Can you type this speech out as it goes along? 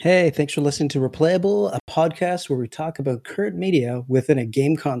Hey, thanks for listening to Replayable, a podcast where we talk about current media within a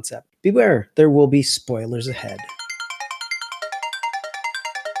game concept. Beware, there will be spoilers ahead.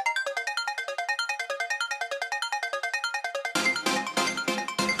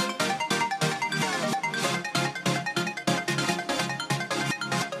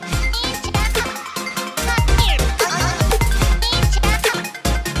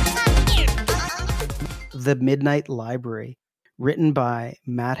 The Midnight Library, written by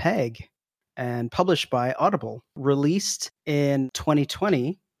Matt Haig and published by Audible, released in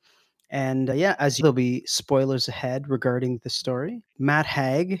 2020. And yeah, as there'll be spoilers ahead regarding the story. Matt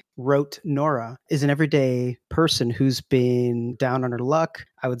Haig wrote Nora, is an everyday person who's been down on her luck.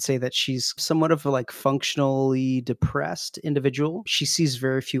 I would say that she's somewhat of a functionally depressed individual. She sees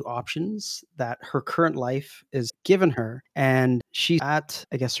very few options that her current life is given her, and she's at,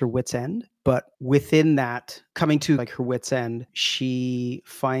 I guess, her wit's end. But within that, coming to her wit's end, she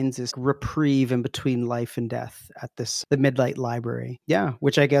finds this reprieve in between life and death at the Midnight Library. Yeah,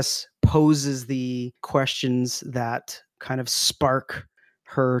 which I guess poses the questions that kind of spark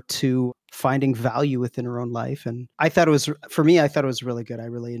her to finding value within her own life. And I thought it was, for me, I thought it was really good. I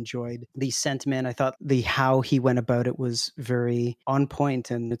really enjoyed the sentiment. I thought the how he went about it was very on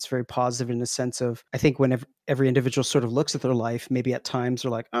point, and it's very positive in the sense of, I think whenever every individual sort of looks at their life, maybe at times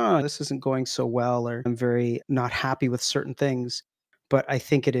they're like, oh, this isn't going so well, or I'm very not happy with certain things. But I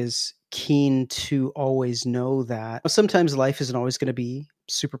think it is keen to always know that sometimes life isn't always going to be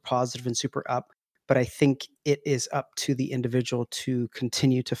super positive and super up, but I think it is up to the individual to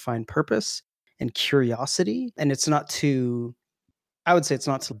continue to find purpose and curiosity. And it's not to, I would say it's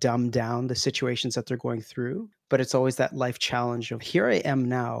not to dumb down the situations that they're going through, but it's always that life challenge of, here I am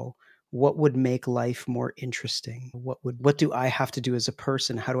now. What would make life more interesting? What do I have to do as a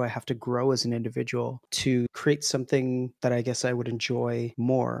person? How do I have to grow as an individual to create something that I guess I would enjoy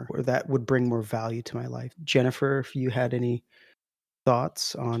more, or that would bring more value to my life? Jennifer, if you had any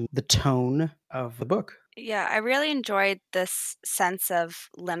thoughts on the tone of the book. Yeah, I really enjoyed this sense of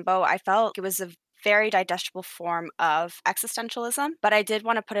limbo. I felt it was a very digestible form of existentialism, but I did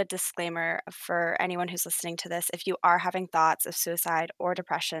want to put a disclaimer for anyone who's listening to this. If you are having thoughts of suicide or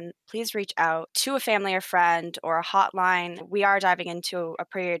depression, please reach out to a family or friend or a hotline. We are diving into a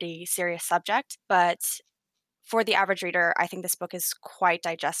pretty serious subject, but for the average reader, I think this book is quite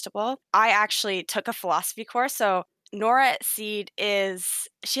digestible. I actually took a philosophy course, so Nora Seed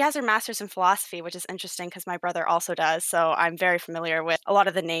she has her master's in philosophy, which is interesting because my brother also does. So I'm very familiar with a lot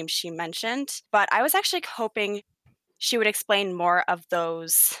of the names she mentioned. But I was actually hoping she would explain more of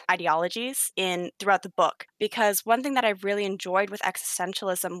those ideologies throughout the book, because one thing that I really enjoyed with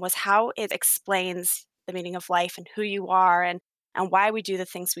existentialism was how it explains the meaning of life and who you are and why we do the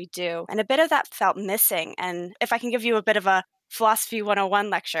things we do. And a bit of that felt missing. And if I can give you a bit of a Philosophy 101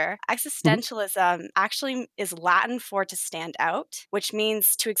 lecture, Mhm. existentialism actually is Latin for to stand out, which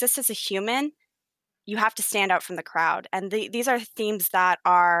means to exist as a human, you have to stand out from the crowd. And these are themes that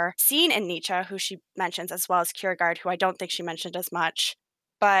are seen in Nietzsche, who she mentions, as well as Kierkegaard, who I don't think she mentioned as much.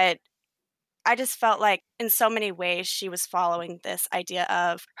 But I just felt like in so many ways she was following this idea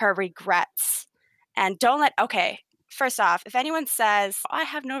of her regrets. And okay, first off, if anyone says, I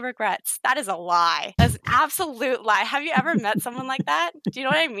have no regrets, that is a lie. That's an absolute lie. Have you ever met someone like that? Do you know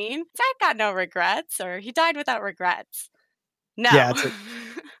what I mean? Zach got no regrets, or he died without regrets. Yeah,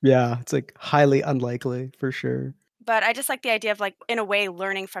 No. it's highly unlikely for sure. But I just like the idea of, in a way,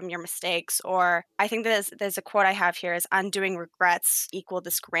 learning from your mistakes. Or I think there's a quote I have here is undoing regrets equal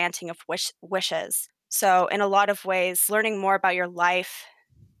this granting of wishes. So in a lot of ways, learning more about your life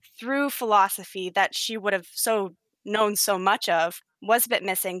through philosophy that she would have known so much of was a bit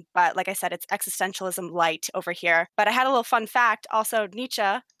missing. But like I said, it's existentialism light over here. But I had a little fun fact. Also, Nietzsche,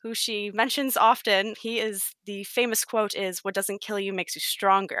 who she mentions often, the famous quote is, what doesn't kill you makes you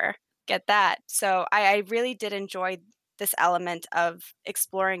stronger. Get that. So I really did enjoy this element of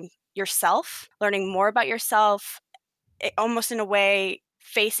exploring yourself, learning more about yourself, almost in a way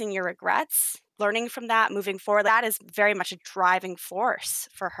facing your regrets, learning from that, moving forward. That is very much a driving force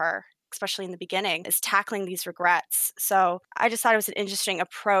for her, especially in the beginning, is tackling these regrets. So I just thought it was an interesting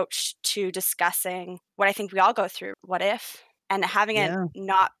approach to discussing what I think we all go through. What if? And having it Yeah.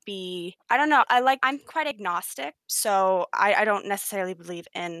 not be, I don't know, I'm quite agnostic. So I don't necessarily believe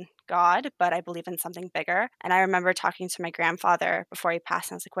in God, but I believe in something bigger. And I remember talking to my grandfather before he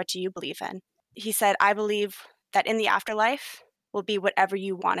passed, and I was like, what do you believe in? He said, I believe that in the afterlife will be whatever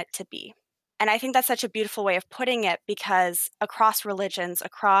you want it to be. And I think that's such a beautiful way of putting it, because across religions,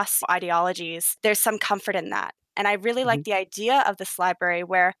 across ideologies, there's some comfort in that. And I really like Mhm. the idea of this library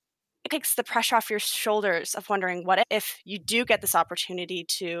where it takes the pressure off your shoulders of wondering what if you do get this opportunity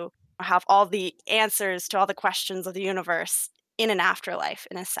to have all the answers to all the questions of the universe in an afterlife,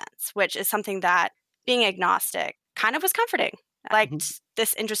 in a sense, which is something that being agnostic kind of was comforting. I Mhm. liked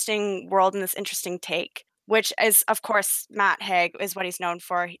this interesting world and this interesting take, which is, of course, Matt Haig is what he's known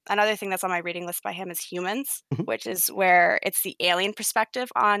for. Another thing that's on my reading list by him is Humans, Mhm. which is where it's the alien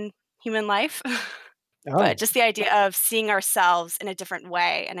perspective on human life. But Oh. just the idea of seeing ourselves in a different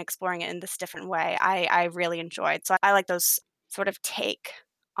way and exploring it in this different way, I really enjoyed. So I like those sort of take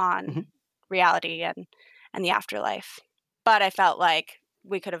on Mhm. reality and the afterlife. But I felt like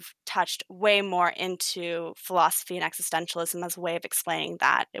we could have touched way more into philosophy and existentialism as a way of explaining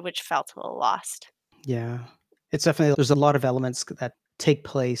that, which felt a little lost. Yeah. It's definitely there's a lot of elements that take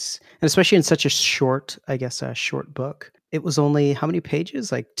place, and especially in such a short, I guess, a short book. It was only how many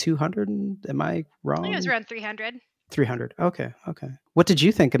pages? Like 200? Am I I think it was wrong? around 300. 300. Okay, okay. What did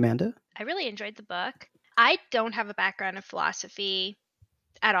you think, Amanda? I really enjoyed the book. I don't have a background in philosophy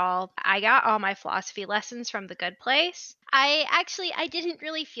at all. I got all my philosophy lessons from The Good Place. I didn't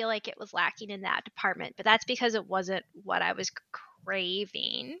really feel like it was lacking in that department, but that's because it wasn't what I was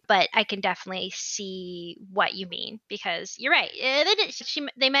craving. But I can definitely see what you mean because you're right.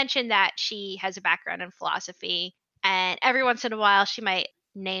 They mentioned that she has a background in philosophy, and every once in a while she might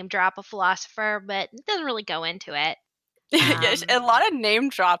name drop a philosopher, but it doesn't really go into it. Yes, a lot of name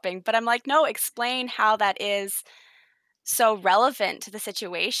dropping, but I'm like, no, explain how that is so relevant to the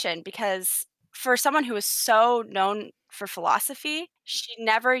situation because for someone who is so known for philosophy, she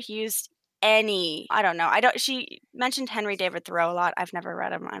never used any I don't know. I don't she mentioned Henry David Thoreau a lot. I've never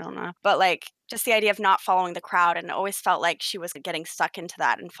read him. I don't know. But like just the idea of not following the crowd and it always felt like she was getting stuck into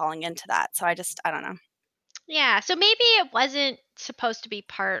that and falling into that. So I don't know. Yeah, so maybe it wasn't supposed to be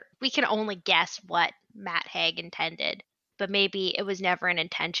part. We can only guess what Matt Haig intended, but maybe it was never an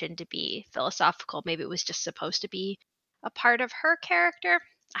intention to be philosophical. Maybe it was just supposed to be a part of her character.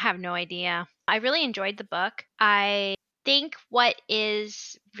 I have no idea. I really enjoyed the book. I think what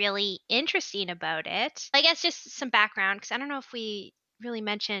is really interesting about it, I guess just some background, because I don't know if we really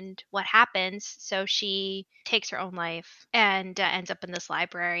mentioned what happens. So she takes her own life and ends up in this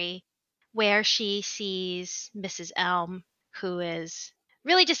library where she sees Mrs. Elm, who is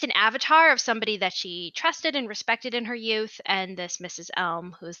really just an avatar of somebody that she trusted and respected in her youth. And this Mrs.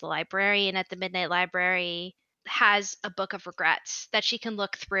 Elm, who is the librarian at the Midnight Library, has a book of regrets that she can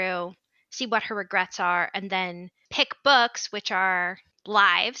look through, see what her regrets are, and then pick books, which are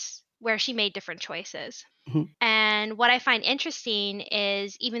lives, where she made different choices. Mhm. And what I find interesting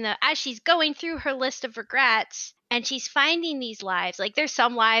is even though as she's going through her list of regrets and she's finding these lives, like there's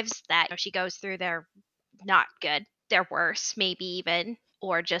some lives that she goes through, they're not good. They're worse, maybe even,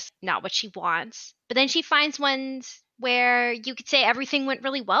 or just not what she wants. But then she finds ones where you could say everything went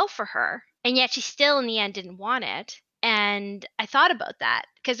really well for her, and yet she still in the end didn't want it. And I thought about that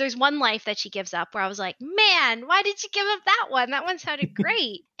because there's one life that she gives up where I was like, man, why did you give up that one? That one sounded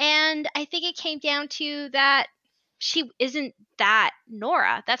great. And I think it came down to that she isn't that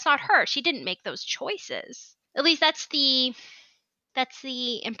Nora. That's not her. She didn't make those choices. At least that's the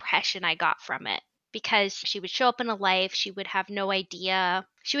impression I got from it because she would show up in a life, she would have no idea,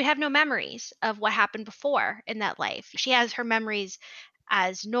 she would have no memories of what happened before in that life. She has her memories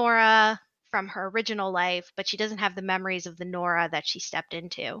as Nora from her original life, but she doesn't have the memories of the Nora that she stepped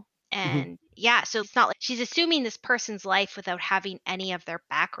into. Mhm. And yeah, so it's not like she's assuming this person's life without having any of their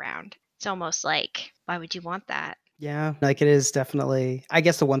background. It's almost like, why would you want that? Yeah, like, it is definitely I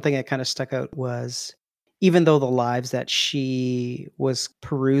guess the one thing that kinda stuck out was even though the lives that she was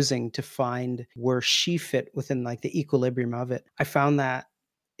perusing to find where she fit within, like, the equilibrium of it, I found that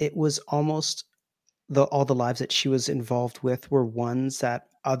it was almost all the lives that she was involved with were ones that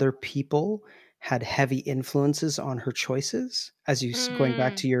other people had heavy influences on her choices, as going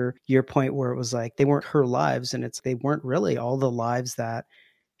back Mm, to your point where it was like, they weren't her lives, and they weren't really all the lives that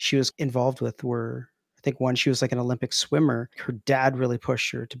she was involved with were I think one, she was like an Olympic swimmer. Her dad really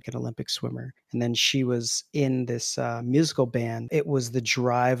pushed her to be an Olympic swimmer. And then she was in this musical band. It was the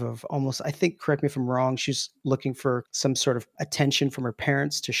drive of almost, I think, correct me if I'm wrong, she's looking for some sort of attention from her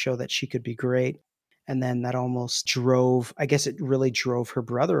parents to show that she could be great. And then that almost drove, I guess it really drove her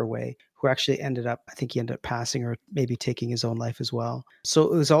brother away, who actually ended up, I think he ended up passing or maybe taking his own life as well.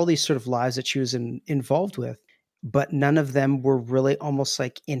 So it was all these sort of lives that she was involved with, but none of them were really almost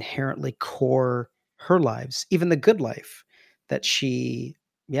like inherently core her lives, even the good life that she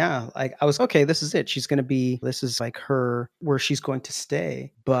yeah, like I was okay, this is it. This is like her where she's going to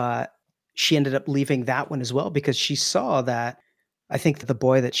stay. But she ended up leaving that one as well because she saw that I think that the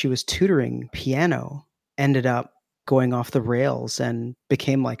boy that she was tutoring piano ended up going off the rails and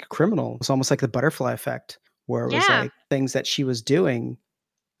became like a criminal. It's almost like the butterfly effect, where it was Yeah. like things that she was doing,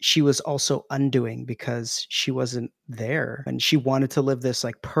 she was also undoing because she wasn't there. And she wanted to live this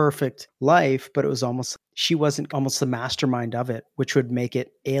like perfect life, but it was almost, she wasn't almost the mastermind of it, which would make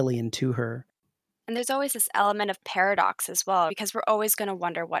it alien to her. And there's always this element of paradox as well, because we're always going to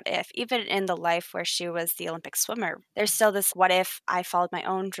wonder what if. Even in the life where she was the Olympic swimmer, there's still this what if I followed my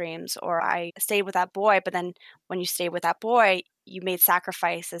own dreams or I stayed with that boy. But then when you stayed with that boy, you made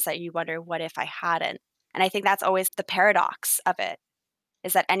sacrifices that you wonder, what if I hadn't? And I think that's always the paradox of it,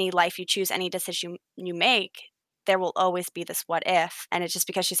 is that any life you choose, any decision you make, there will always be this what if. And it's just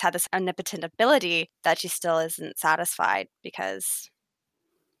because she's had this omnipotent ability that she still isn't satisfied, because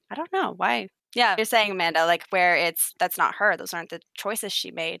I don't know why. Yeah, you're saying, Amanda, like where that's not her. Those aren't the choices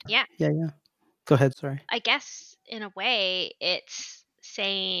she made. Yeah. Yeah, yeah. Go ahead. Sorry. I guess in a way it's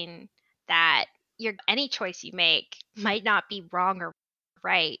saying that any choice you make might not be wrong or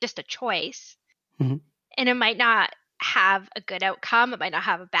right, just a choice. Mhm. And it might not have a good outcome, it might not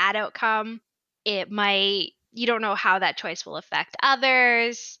have a bad outcome. You don't know how that choice will affect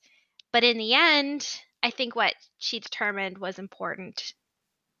others. But in the end, I think what she determined was important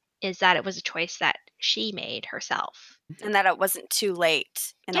is that it was a choice that she made herself. And that it wasn't too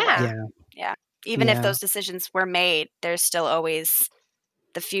late in a way. Yeah. Yeah. Yeah. Even if Yeah. those decisions were made, there's still always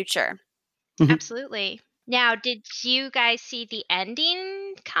the future. Mhm. Absolutely. Now, did you guys see the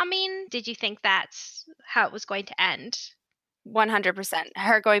ending coming? Did you think that's how it was going to end? 100%.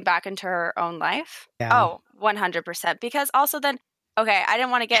 Her going back into her own life. Yeah. Oh, 100%. Because also then, okay, I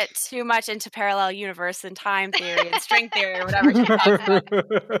didn't want to get too much into parallel universe and time theory and string theory or whatever she talks about.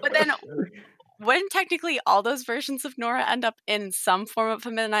 But then wouldn't technically all those versions of Nora end up in some form of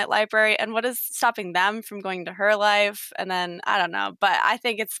a Midnight Library? And what is stopping them from going to her life? And then, I don't know. But I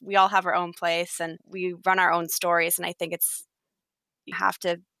think we all have our own place and we run our own stories. And I think you have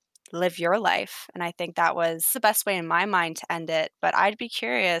to live your life. And I think that was the best way in my mind to end it. But I'd be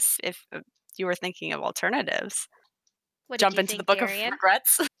curious if you were thinking of alternatives. What did Jump you into the think, book Darian? of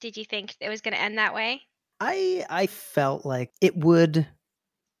regrets. Did you think it was going to end that way? I felt like it would,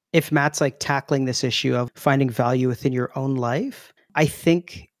 if Matt's like tackling this issue of finding value within your own life, I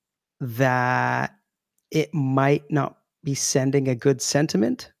think that it might not be sending a good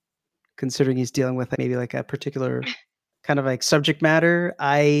sentiment, considering he's dealing with maybe like a particular kind of like subject matter.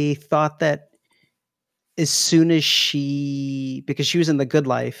 I thought that as soon as because she was in the good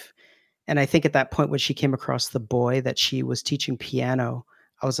life, and I think at that point when she came across the boy that she was teaching piano,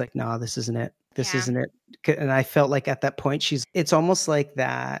 I was like, "No, this isn't it. This Yeah. isn't it." And I felt like at that point it's almost like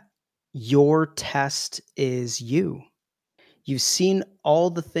that your test is you. You've seen all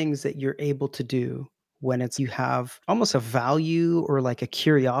the things that you're able to do when you have almost a value or like a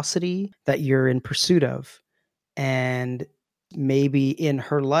curiosity that you're in pursuit of. And maybe in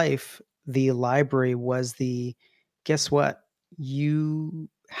her life, the library was guess what? You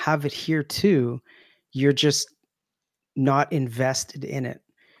have it here too. You're just not invested in it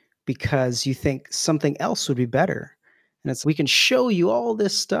because you think something else would be better. And we can show you all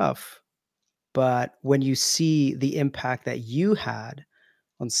this stuff, but when you see the impact that you had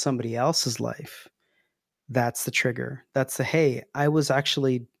on somebody else's life, that's the trigger. That's hey, I was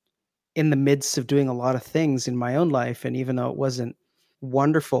actually in the midst of doing a lot of things in my own life. And even though it wasn't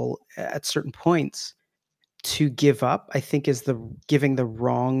wonderful at certain points, to give up, I think is giving the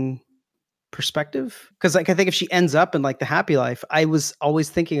wrong perspective. Because like I think if she ends up in like the happy life, I was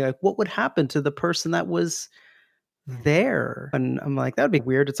always thinking like, what would happen to the person that was there? And I'm like, that would be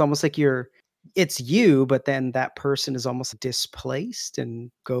weird. It's almost like it's you, but then that person is almost displaced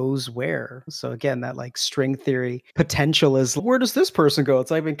and goes where? So again, that like string theory potential is where does this person go? It's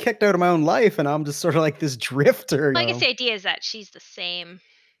like I've been kicked out of my own life and I'm just sort of like this drifter. I guess the idea is that she's the same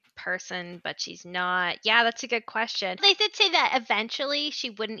person, but she's not. Yeah, that's a good question. They did say that eventually she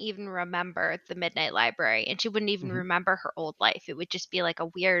wouldn't even remember the Midnight Library and she wouldn't even remember her old life. It would just be like a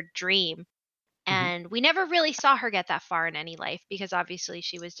weird dream. And we never really saw her get that far in any life because obviously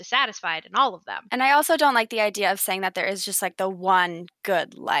she was dissatisfied in all of them. And I also don't like the idea of saying that there is just like the one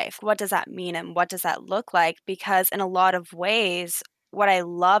good life. What does that mean and what does that look like? Because in a lot of ways, what I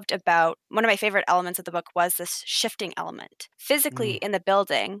loved about one of my favorite elements of the book was this shifting element. Physically in the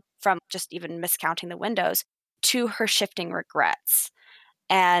building, from just even miscounting the windows to her shifting regrets.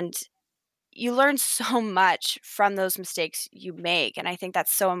 And you learn so much from those mistakes you make. And I think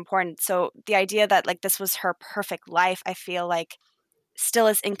that's so important. So the idea that like this was her perfect life, I feel like still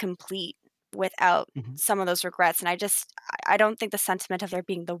is incomplete without some of those regrets. And I don't think the sentiment of there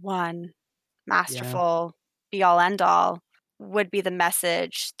being the one masterful be all end all would be the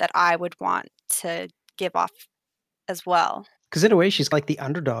message that I would want to give off as well. Because in a way, she's like the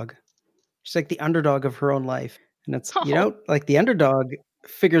underdog. She's like the underdog of her own life. And it's, Oh. like the underdog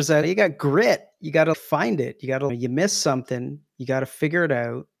figures out you got grit. You got to find it. You miss something. You got to figure it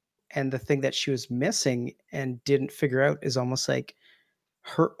out. And the thing that she was missing and didn't figure out is almost like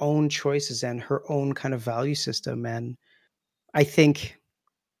her own choices and her own kind of value system. And I think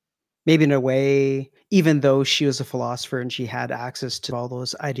maybe in a way, even though she was a philosopher and she had access to all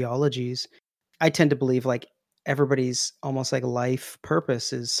those ideologies, I tend to believe like everybody's almost like life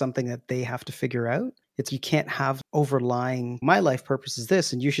purpose is something that they have to figure out. It's you can't have overlying my life purpose is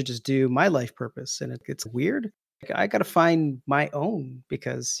this and you should just do my life purpose. And it's weird. Like, I got to find my own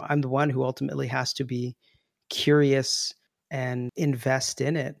because I'm the one who ultimately has to be curious and invest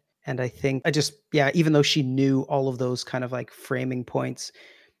in it. And I think even though she knew all of those kind of like framing points,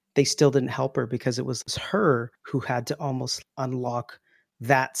 they still didn't help her because it was her who had to almost unlock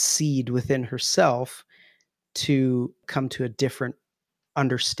that seed within herself to come to a different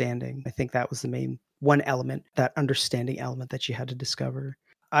understanding. I think that was the main one element, that understanding element that she had to discover.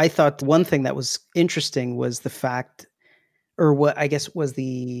 I thought one thing that was interesting was the fact, or what I guess was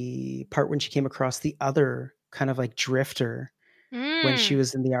the part when she came across the other kind of like drifter when she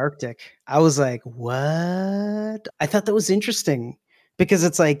was in the Arctic. I was like, what? I thought that was interesting because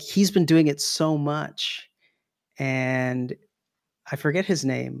it's like he's been doing it so much. And I forget his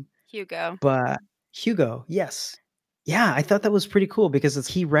name. Hugo. But Hugo, yes. Yeah, I thought that was pretty cool because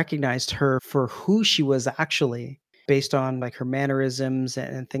he recognized her for who she was actually based on like her mannerisms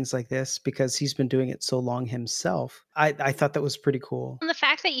and things like this because he's been doing it so long himself. I thought that was pretty cool. And the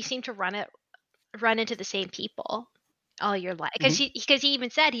fact that you seem to run into the same people all your life because he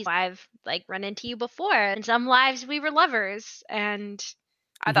even said I've like run into you before. In some lives we were lovers, and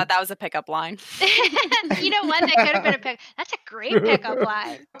I thought that was a pickup line. you know what? That could have been that's a great pickup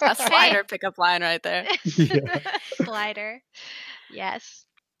line. A slider pickup line right there. Slider. Yes.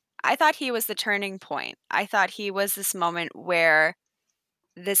 I thought he was the turning point. I thought he was this moment where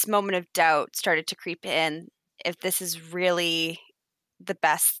this moment of doubt started to creep in if this is really the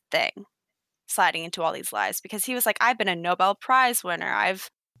best thing, sliding into all these lives. Because he was like, I've been a Nobel Prize winner. I've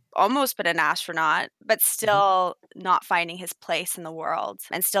almost been an astronaut, but still not finding his place in the world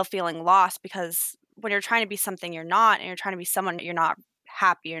and still feeling lost because when you're trying to be something you're not and you're trying to be someone you're not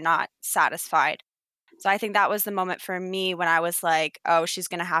happy, you're not satisfied. So I think that was the moment for me when I was like, oh, she's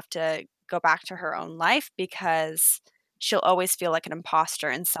going to have to go back to her own life because she'll always feel like an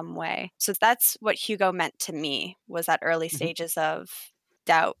imposter in some way. So that's what Hugo meant to me, was that early stages of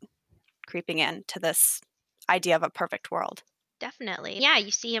doubt creeping in to this idea of a perfect world. Definitely. Yeah,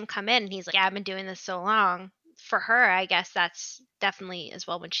 you see him come in and he's like, yeah, I've been doing this so long. For her, I guess that's definitely as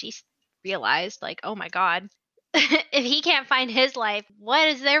well when she realized like, oh my God, if he can't find his life, what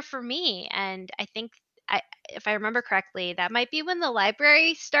is there for me? And I think if I remember correctly, that might be when the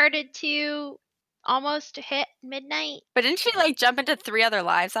library started to almost hit midnight. But didn't she like jump into 3 other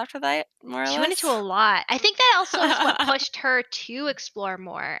lives after that, more or less? She went into a lot. I think that also is what pushed her to explore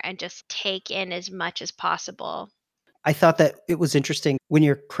more and just take in as much as possible. I thought that it was interesting when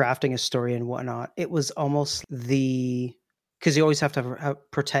you're crafting a story and whatnot. It was almost because you always have to have a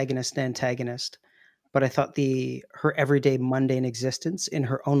protagonist and antagonist. But I thought her everyday mundane existence in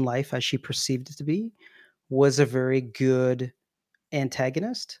her own life as she perceived it to be was a very good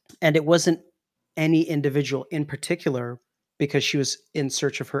antagonist. And it wasn't any individual in particular because she was in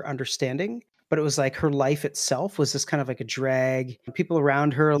search of her understanding. But it was like her life itself was this kind of like a drag. People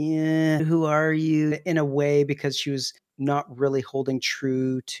around her, yeah, who are you? In a way, because she was not really holding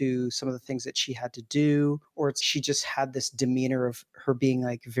true to some of the things that she had to do, or she just had this demeanor of her being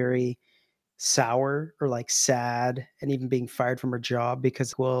like very sour or like sad and even being fired from her job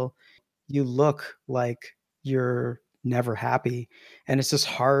because, well, you look like you're never happy. And it's just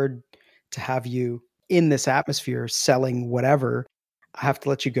hard to have you in this atmosphere selling whatever. I have to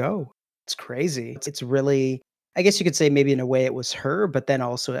let you go. It's crazy. It's really, I guess you could say maybe in a way it was her, but then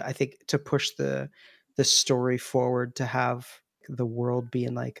also I think to push the story forward to have the world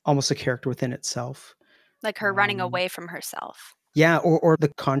being like almost a character within itself. Like her running away from herself. Yeah, or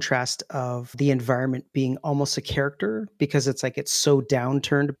the contrast of the environment being almost a character because it's like it's so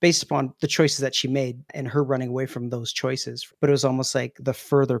downturned based upon the choices that she made and her running away from those choices. But it was almost like the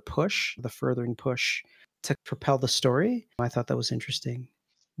furthering push to propel the story. I thought that was interesting.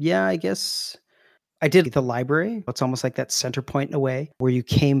 Yeah, I guess I did the library. It's almost like that center point in a way where you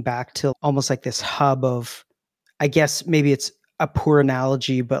came back to almost like this hub of, I guess maybe it's a poor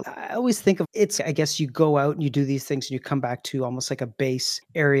analogy, but I always think of I guess you go out and you do these things and you come back to almost like a base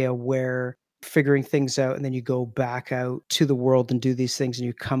area where figuring things out, and then you go back out to the world and do these things, and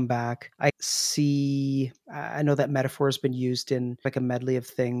you come back. I know that metaphor has been used in like a medley of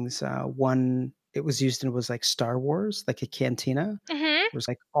things. One it was used in was like Star Wars, like a cantina. Mm-hmm. There's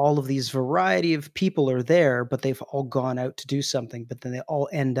like all of these variety of people are there, but they've all gone out to do something, but then they all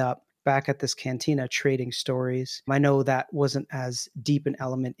end up back at this cantina trading stories. I know that wasn't as deep an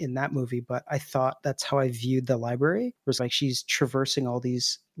element in that movie, but I thought that's how I viewed the library. It was like she's traversing all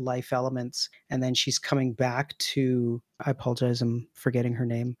these life elements, and then she's coming back to, I apologize, I'm forgetting her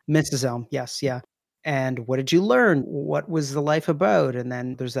name. Mrs. Elm. Yes, yeah. And what did you learn? What was the life about? And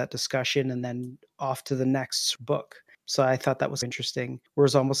then there's that discussion, and then off to the next book. So I thought that was interesting.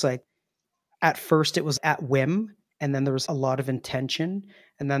 Whereas almost like at first it was at whim, and then there was a lot of intention,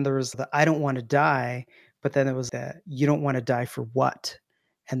 and then there was the I don't want to die, but then there was the you don't want to die for what?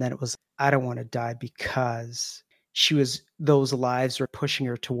 And then it was I don't want to die because those lives were pushing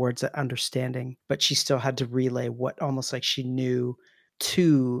her towards that understanding, but she still had to relay what almost like she knew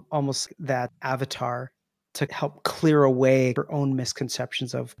to almost that avatar to help clear away her own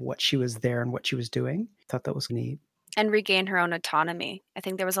misconceptions of what she was there and what she was doing. I thought that was neat. And regain her own autonomy. I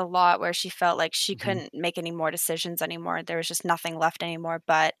think there was a lot where she felt like she Mhm. couldn't make any more decisions anymore. There was just nothing left anymore,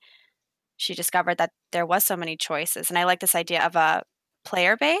 but she discovered that there was so many choices. And I like this idea of a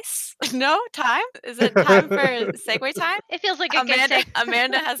player base. No time? Is it time for segue time? It feels like a good Amanda, segue.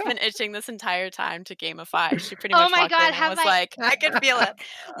 Amanda has been itching this entire time to gamify. She pretty Oh much my walked God, in and have was I- like, I could feel it.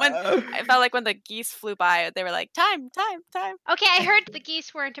 I felt like when the geese flew by, they were like, time, time, time. Okay, I heard the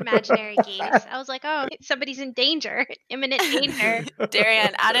geese weren't imaginary geese. I was like, oh, somebody's in danger, imminent danger.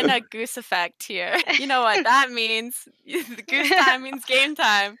 Darian, add in a goose effect here. You know what that means. The goose time means game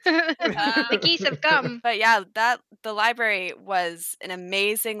time. The geese have come. But yeah, the library was an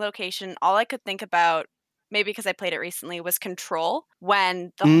amazing location. All I could think about, maybe because I played it recently, was Control,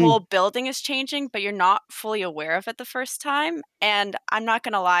 when the whole building is changing, but you're not fully aware of it the first time. And I'm not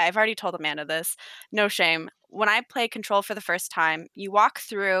going to lie, I've already told Amanda this, no shame. When I play Control for the first time, you walk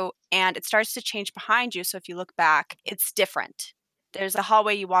through and it starts to change behind you. So if you look back, it's different. There's a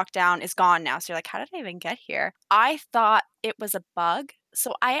hallway you walk down is gone now. So you're like, how did I even get here? I thought it was a bug.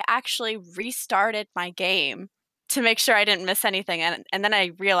 So I actually restarted my game to make sure I didn't miss anything. And then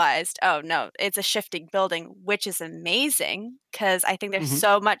I realized, oh no, it's a shifting building, which is amazing because I think there's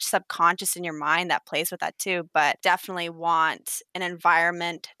so much subconscious in your mind that plays with that too. But definitely want an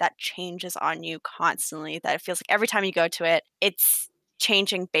environment that changes on you constantly, that it feels like every time you go to it, it's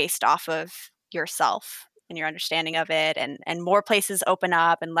changing based off of yourself and your understanding of it, and more places open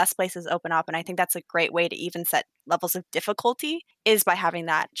up and less places open up. And I think that's a great way to even set levels of difficulty, is by having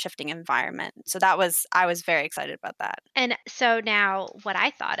that shifting environment. So I was very excited about that. And so now what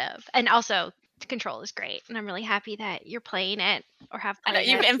I thought of, and also Control is great, and I'm really happy that you're playing it or have I know played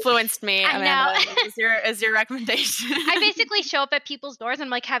you've it. influenced me, I Amanda. know. Is your recommendation? I basically show up at people's doors and I'm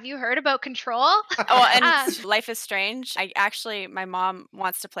like, have you heard about Control? Oh, and Life is Strange. My mom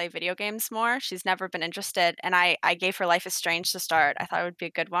wants to play video games more. She's never been interested. And I gave her Life is Strange to start. I thought it would be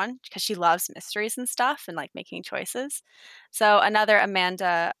a good one because she loves mysteries and stuff and like making choices. So another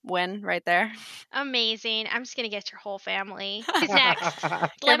Amanda win right there. Amazing. I'm just going to get your whole family. Who's next? Let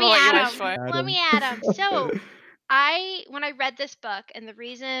Careful me what you add wish for. them. Let me add them. So when I read this book, and the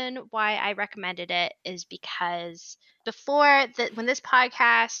reason why I recommended it is because when this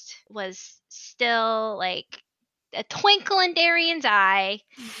podcast was still like a twinkle in Darian's eye,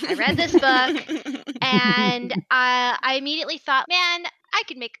 I read this book and I immediately thought, man, I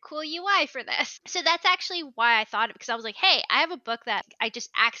could make a cool UI for this. So that's actually why I thought it, because I was like, hey, I have a book that I just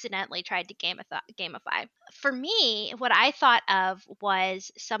accidentally tried to gamify. For me, what I thought of was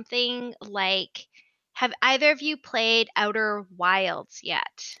something like, have either of you played Outer Wilds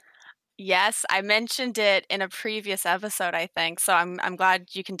yet? Yes, I mentioned it in a previous episode, I think. So I'm glad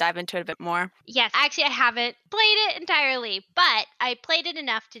you can dive into it a bit more. Yes, actually, I haven't played it entirely, but I played it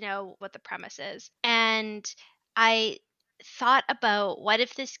enough to know what the premise is. And I thought about, what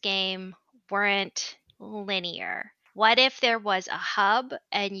if this game weren't linear? What if there was a hub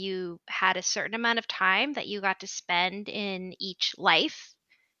and you had a certain amount of time that you got to spend in each life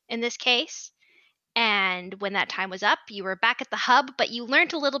in this case? And when that time was up, you were back at the hub, but you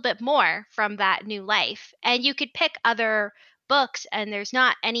learned a little bit more from that new life. And you could pick other books, and there's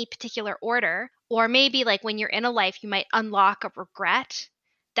not any particular order. Or maybe, like, when you're in a life, you might unlock a regret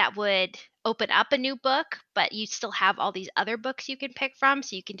that would open up a new book, but you still have all these other books you can pick from.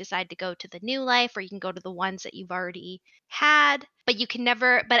 So you can decide to go to the new life, or you can go to the ones that you've already had. But you can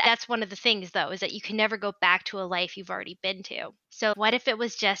never, but that's one of the things, though, is that you can never go back to a life you've already been to. So what if it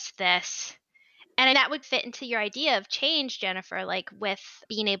was just this And that would fit into your idea of change, Jennifer, like with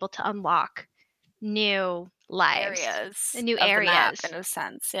being able to unlock new lives Areas and new of the map, areas. in a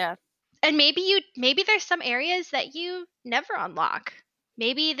sense, yeah. And maybe there's some areas that you never unlock.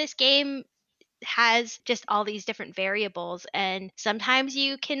 Maybe this game has just all these different variables, and sometimes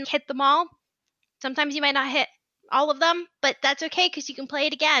you can hit them all. Sometimes you might not hit all of them, but that's okay because you can play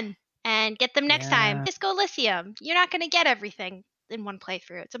it again and get them next time. Yeah. Disco Elysium, you're not going to get everything in one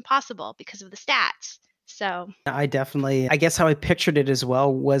playthrough. It's impossible because of the stats. So I guess how I pictured it as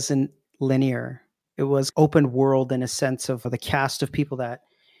well wasn't linear. It was open world in a sense of the cast of people that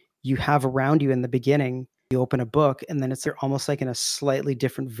you have around you in the beginning. You open a book and then you're almost like in a slightly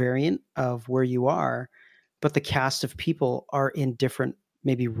different variant of where you are, but the cast of people are in different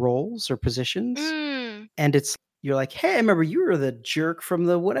maybe roles or positions. And you're like, hey, I remember you were the jerk from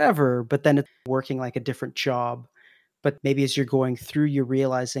the whatever, but then it's working like a different job. But maybe as you're going through, you're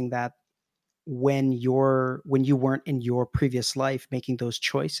realizing that when you weren't in your previous life making those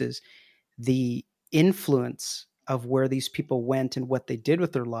choices, the influence of where these people went and what they did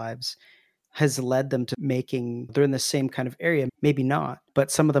with their lives has led them to they're in the same kind of area, maybe not, but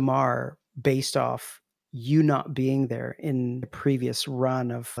some of them are based off you not being there in the previous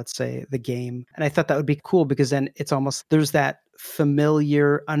run of, let's say, the game. And I thought that would be cool because then it's almost, there's that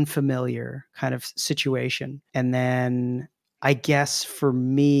familiar, unfamiliar kind of situation. And then I guess for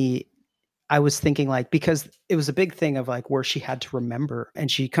me, I was thinking like, because it was a big thing of like where she had to remember and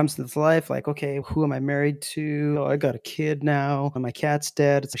she comes to this life like, okay, who am I married to? Oh, I got a kid now and my cat's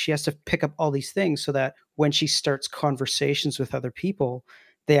dead. So she has to pick up all these things so that when she starts conversations with other people,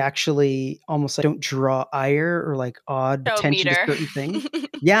 they actually almost like don't draw ire or like odd Show attention to meter. certain things.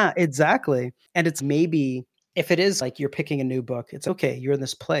 Yeah, exactly. And it's maybe if it is like you're picking a new book, it's okay, you're in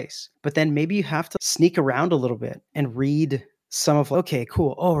this place. But then maybe you have to sneak around a little bit and read some of, okay,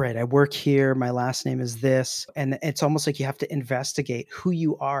 cool. All right, I work here. My last name is this. And it's almost like you have to investigate who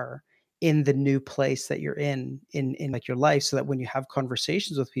you are in the new place that you're in like your life, so that when you have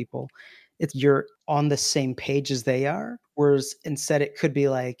conversations with people, you're on the same page as they are. Whereas instead it could be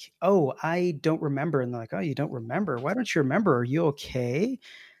like, oh, I don't remember. And they're like, oh, you don't remember? Why don't you remember? Are you okay?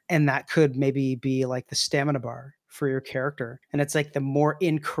 And that could maybe be like the stamina bar for your character. And it's like the more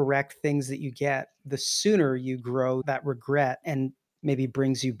incorrect things that you get, the sooner you grow that regret and maybe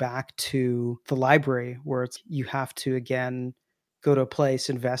brings you back to the library where you have to again go to a place,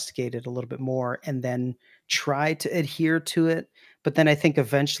 investigate it a little bit more, and then try to adhere to it. But then I think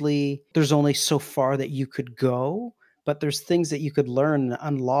eventually there's only so far that you could go, but there's things that you could learn and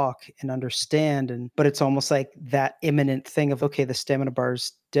unlock and understand. But it's almost like that imminent thing of, okay, the stamina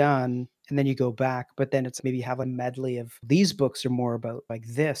bar's done, and then you go back, but then it's maybe have a medley of these books are more about like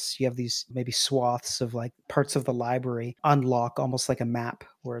this. You have these maybe swaths of like parts of the library unlock almost like a map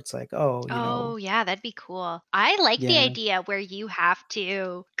where it's like, oh, oh, yeah, that'd be cool. I like the yeah. idea where you have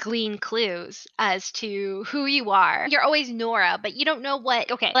to glean clues as to who you are. You're always Nora, but you don't know what.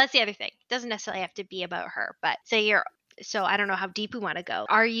 Okay, that's the other thing. It doesn't necessarily have to be about her, but say you're. So I don't know how deep we want to go.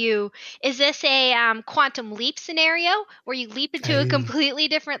 Is this a quantum leap scenario where you leap into a completely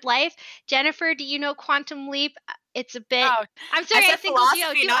different life? Jennifer, do you know quantum leap? It's a bit. Oh, I'm sorry, I said singled you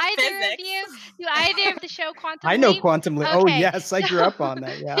out. philosophy, not Do either of the show Quantum I know Leap? Quantum Leap. Oh, Okay, yes, I grew up on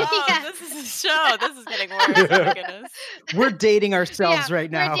that. Yeah. Oh, Yeah. this is a show. This is getting worse. Oh my goodness. We're dating ourselves Yeah,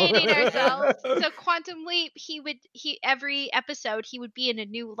 right now. we're dating ourselves. So Quantum Leap, every episode he would be in a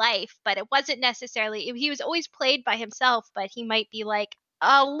new life, but it wasn't necessarily he was always played by himself, but he might be like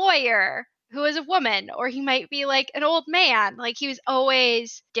a lawyer who is a woman, or he might be like an old man. Like he was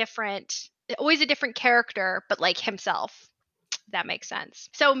always different, always a different character, but like himself. That makes sense.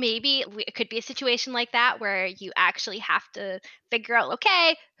 So maybe it could be a situation like that where you actually have to figure out,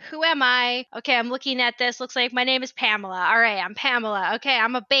 okay, who am I? Okay, I'm looking at this. Looks like my name is Pamela. All right, I'm Pamela. Okay,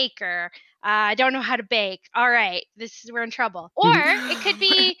 I'm a baker. I don't know how to bake. All right, we're in trouble. Or it could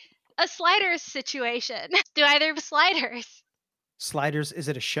be a sliders situation. Do either of sliders? Sliders, is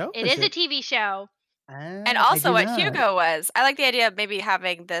it a show? It is a TV show. And I also do what not. Hugo was. I like the idea of maybe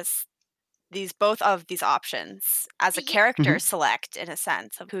having both of these options as a character select, in a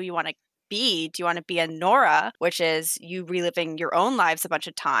sense, of who you want to be. Do you want to be a Nora, which is you reliving your own lives a bunch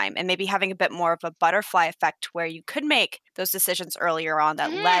of time, and maybe having a bit more of a butterfly effect where you could make those decisions earlier on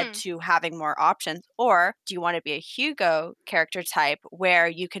that led to having more options? Or do you want to be a Hugo character type where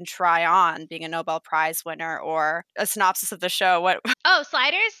you can try on being a Nobel Prize winner? Or a synopsis of the show, what? Oh,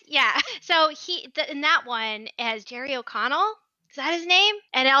 sliders? Yeah. So in that one, as Jerry O'Connell, Is that his name?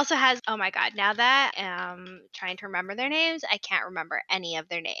 And it also has, oh my God, now that I'm trying to remember their names, I can't remember any of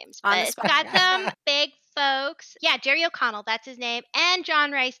their names. On But the it's spot. got some big folks. Yeah, Jerry O'Connell, that's his name. And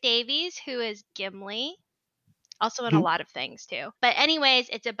John Rice Davies, who is Gimli. Also in a Mhm. lot of things too. But anyways,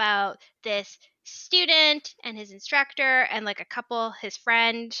 it's about this student and his instructor and like a couple, his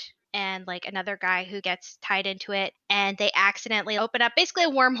friend and like another guy who gets tied into it. And they accidentally open up basically a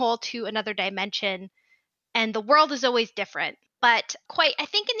wormhole to another dimension. And the world is always different. But I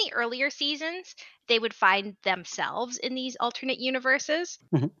think in the earlier seasons, they would find themselves in these alternate universes,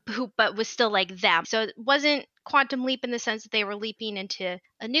 Mhm. but was still like them. So it wasn't quantum leap in the sense that they were leaping into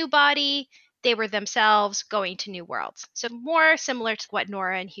a new body. They were themselves going to new worlds. So more similar to what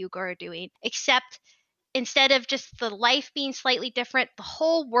Nora and Hugo are doing, except instead of just the life being slightly different, the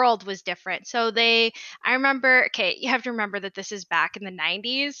whole world was different. So I remember, okay, you have to remember that this is back in the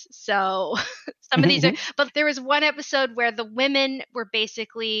 90s. So some of these are, but there was one episode where the women were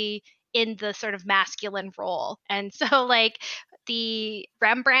basically in the sort of masculine role. And so, like, the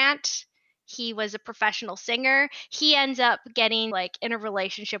Rembrandt, he was a professional singer. He ends up getting, like, in a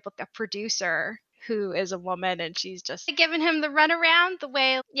relationship with a producer who is a woman, and she's just giving him the runaround the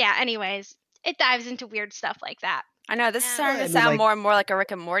way, yeah, anyways, it dives into weird stuff like that. I know, this is starting to I mean, sound like- more and more like a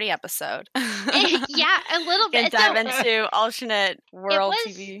Rick and Morty episode. Yeah, a little Can bit. dive into alternate world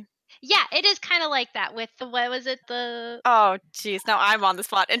was- TV. Yeah, it is kind of like that with what was it? Oh, geez. Now I'm on the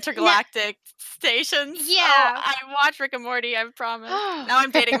spot. Intergalactic stations. Yeah. Oh, I watch Rick and Morty, I promise. Now I'm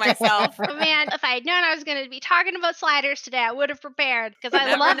dating myself. Oh, man, if I had known I was going to be talking about Sliders today, I would have prepared because I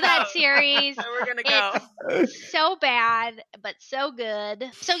Never love know. that series. Where we're going to go. So bad, but so good.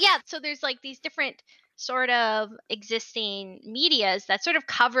 So yeah, so there's like these different sort of existing medias that sort of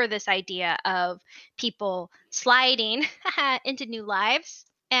cover this idea of people sliding into new lives.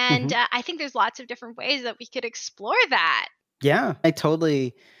 And I think there's lots of different ways that we could explore that. Yeah, I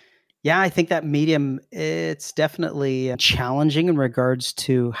think that medium, it's definitely challenging in regards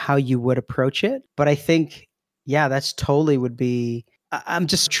to how you would approach it. But I think, yeah, that's totally would be. I'm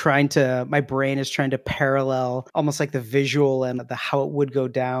just my brain is trying to parallel almost like the visual and how it would go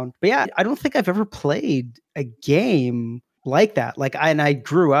down. But yeah, I don't think I've ever played a game like that. I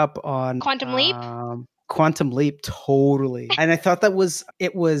grew up on Quantum Leap? Quantum Leap, totally. And I thought it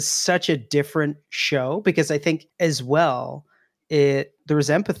was such a different show because I think as well, there was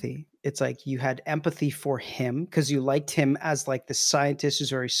empathy. It's like you had empathy for him because you liked him as like the scientist who's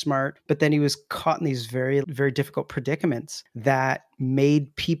very smart, but then he was caught in these very, very difficult predicaments that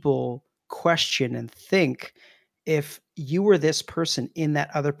made people question and think, if you were this person in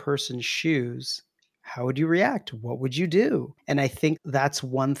that other person's shoes, how would you react? What would you do? And I think that's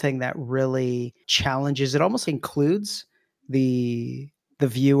one thing that really challenges. It almost includes the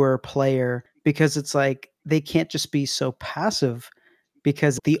viewer player because it's like they can't just be so passive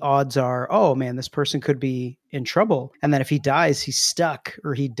because the odds are, oh man, this person could be in trouble. And then if he dies, he's stuck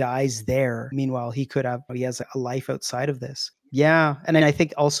or he dies there. Meanwhile, he has a life outside of this. Yeah. And then I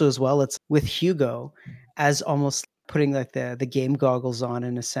think also as well, it's with Hugo as almost putting like the game goggles on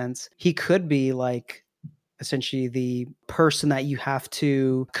in a sense. He could be like essentially the person that you have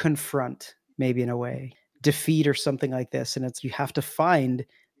to confront, maybe in a way, defeat or something like this. And you have to find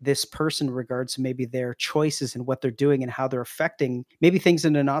this person in regards to maybe their choices and what they're doing and how they're affecting maybe things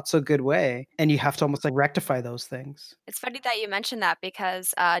in a not so good way. And you have to almost like rectify those things. It's funny that you mentioned that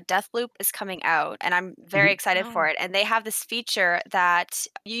because Deathloop is coming out and I'm very excited for it. And they have this feature that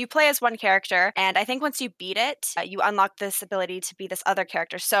you play as one character. And I think once you beat it, you unlock this ability to be this other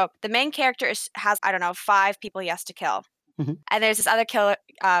character. So the main character has, 5 people he has to kill. And there's this other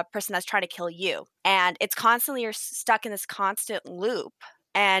person that's trying to kill you. And it's constantly, you're stuck in this constant loop.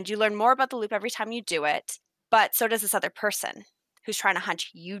 And you learn more about the loop every time you do it. But so does this other person who's trying to hunt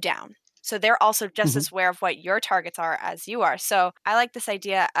you down. So they're also just as aware of what your targets are as you are. So I like this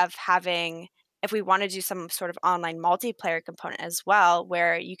idea of having, if we want to do some sort of online multiplayer component as well,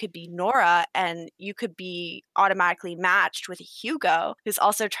 where you could be Nora and you could be automatically matched with Hugo, who's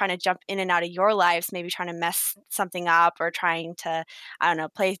also trying to jump in and out of your lives, maybe trying to mess something up or trying to,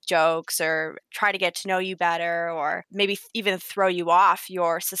 play jokes or try to get to know you better or maybe even throw you off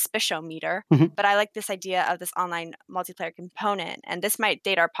your suspicion meter. But I like this idea of this online multiplayer component. And this might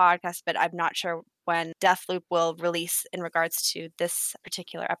date our podcast, but I'm not sure when Deathloop will release in regards to this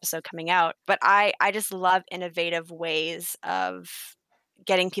particular episode coming out. But I just love innovative ways of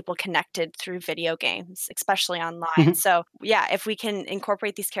getting people connected through video games, especially online. So yeah, if we can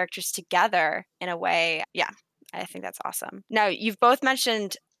incorporate these characters together in a way, yeah, I think that's awesome. Now, you've both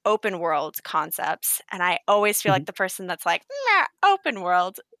mentioned open world concepts, and I always feel like the person that's like, open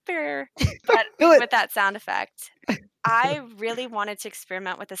world, but with that sound effect. I really wanted to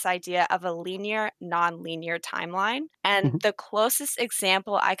experiment with this idea of a linear, non-linear timeline. And Mhm. the closest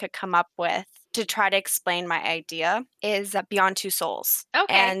example I could come up with to try to explain my idea is Beyond Two Souls.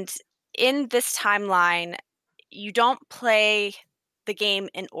 Okay. And in this timeline, you don't play the game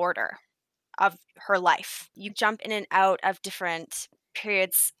in order of her life. You jump in and out of different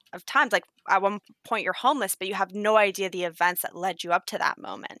periods of times. Like at one point you're homeless, but you have no idea the events that led you up to that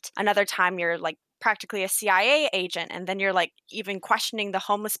moment. Another time you're like practically a CIA agent, and then you're like even questioning the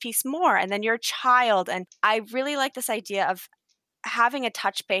homeless piece more, and then you're a child. And I really like this idea of having a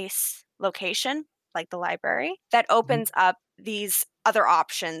touch base location like the library that opens up these other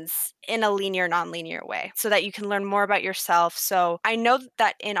options in a linear, non-linear way so that you can learn more about yourself. So I know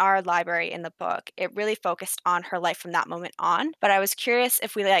that in our library in the book, it really focused on her life from that moment on. But I was curious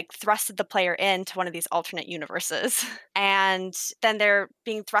if we like thrusted the player into one of these alternate universes and then they're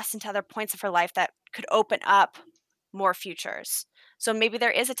being thrust into other points of her life that could open up more futures. So maybe there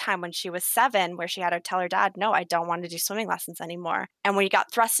is a time when she was 7 where she had to tell her dad, no, I don't want to do swimming lessons anymore. And when you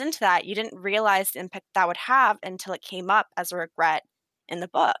got thrust into that, you didn't realize the impact that would have until it came up as a regret in the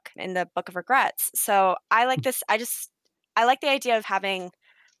book of regrets. So I like this. I like the idea of having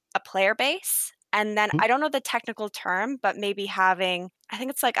a player base. And then I don't know the technical term, but maybe having, I think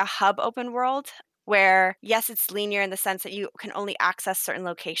it's like a hub open world where, yes, it's linear in the sense that you can only access certain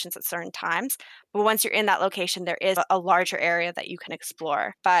locations at certain times. But once you're in that location, there is a larger area that you can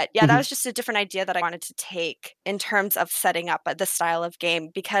explore. But yeah, that was just a different idea that I wanted to take in terms of setting up the style of game,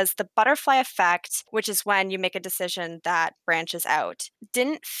 because the butterfly effect, which is when you make a decision that branches out,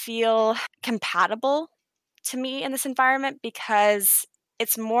 didn't feel compatible to me in this environment because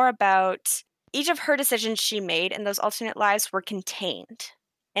it's more about each of her decisions she made in those alternate lives were contained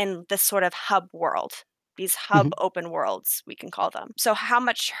in this sort of hub world, these hub open worlds, we can call them. So how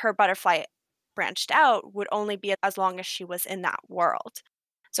much her butterfly branched out would only be as long as she was in that world.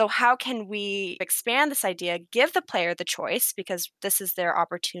 So how can we expand this idea, give the player the choice, because this is their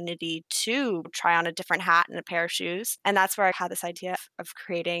opportunity to try on a different hat and a pair of shoes. And that's where I had this idea of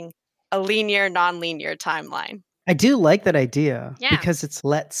creating a linear, non-linear timeline. I do like that idea Yeah. because it's,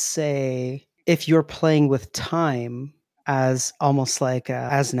 let's say, if you're playing with time as almost like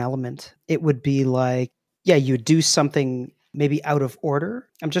as an element, it would be like, yeah, you would do something maybe out of order.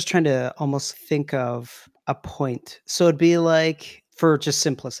 I'm just trying to almost think of a point. So it'd be like, for just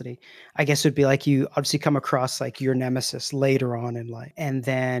simplicity, I guess it'd be like you obviously come across like your nemesis later on in life, and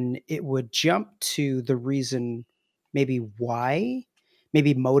then it would jump to the reason maybe why,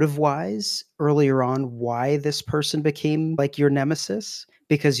 maybe motive wise earlier on, why this person became like your nemesis,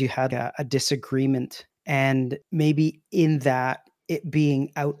 because you had a disagreement. And maybe in that, it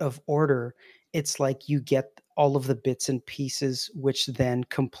being out of order, it's like you get all of the bits and pieces, which then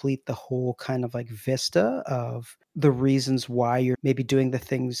complete the whole kind of like vista of the reasons why you're maybe doing the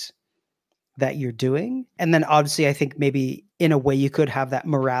things that you're doing. And then obviously I think maybe in a way you could have that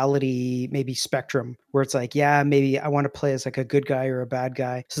morality maybe spectrum where it's like, yeah, maybe I want to play as like a good guy or a bad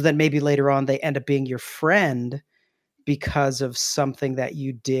guy. So then maybe later on they end up being your friend because of something that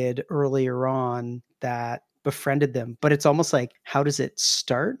you did earlier on that befriended them. But it's almost like, how does it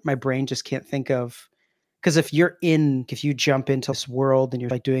start? My brain just can't think of, because if you jump into this world and you're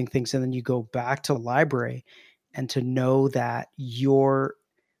like doing things and then you go back to the library, and to know that your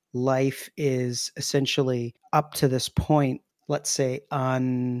life is essentially up to this point, let's say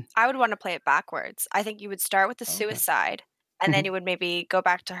on. I would want to play it backwards. I think you would start with the Okay. suicide, and then you would maybe go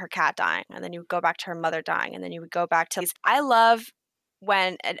back to her cat dying, and then you would go back to her mother dying, and then you would go back to. I love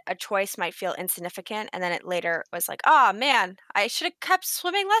when a choice might feel insignificant, and then it later was like, oh man, I should have kept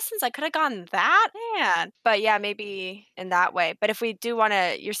swimming lessons. I could have gone that, man. But yeah, maybe in that way. But if we do want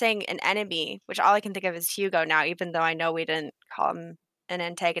to, you're saying an enemy, which all I can think of is Hugo now, even though I know we didn't call him an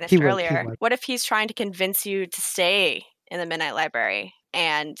antagonist He earlier. was. What if he's trying to convince you to stay in the Midnight Library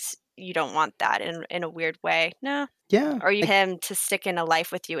and you don't want that in a weird way? No. Yeah. Or you him to stick in a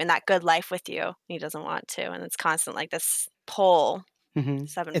life with you, in that good life with you. He doesn't want to. And it's constant like this pull.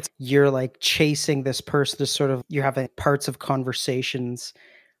 It's you're like chasing this person, this sort of, you're having parts of conversations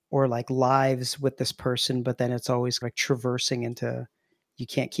or like lives with this person, but then it's always like traversing into, you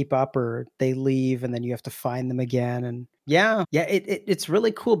can't keep up or they leave and then you have to find them again. And it's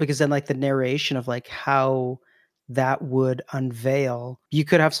really cool because then like the narration of like how that would unveil, you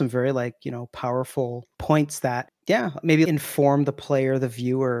could have some very like, powerful points that, maybe inform the player, the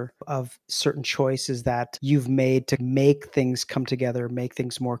viewer, of certain choices that you've made to make things come together, make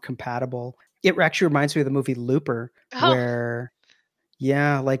things more compatible. It actually reminds me of the movie Looper, Oh. where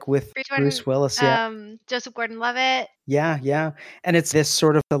Yeah, like with Bruce Willis. Yeah. Joseph Gordon-Levitt. Yeah, yeah. And it's this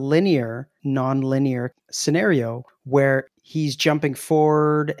sort of a linear, non-linear scenario where he's jumping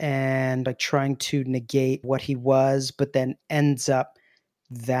forward and like trying to negate what he was, but then ends up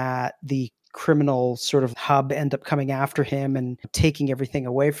that the criminal sort of hub end up coming after him and taking everything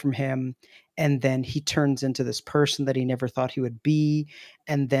away from him. And then he turns into this person that he never thought he would be.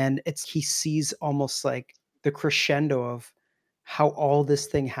 And then he sees almost like the crescendo of how all this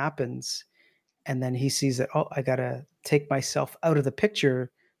thing happens, and then he sees that, oh, I gotta take myself out of the picture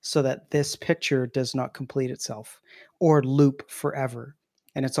so that this picture does not complete itself or loop forever.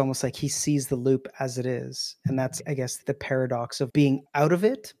 And it's almost like he sees the loop as it is. And that's, I guess, the paradox of being out of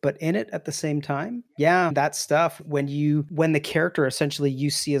it but in it at the same time. Yeah, that stuff, when the character essentially you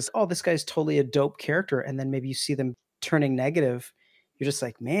see as, oh, this guy's totally a dope character, and then maybe you see them turning negative, you're just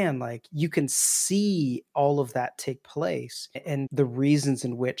like, man, like you can see all of that take place and the reasons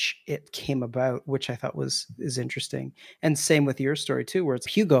in which it came about, which I thought is interesting. And same with your story too, where it's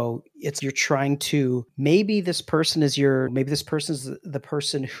Hugo, it's you're trying to, maybe this person is the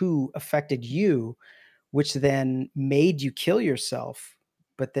person who affected you, which then made you kill yourself.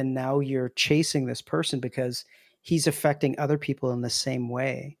 But then now you're chasing this person because he's affecting other people in the same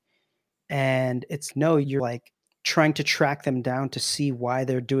way. And you're like trying to track them down to see why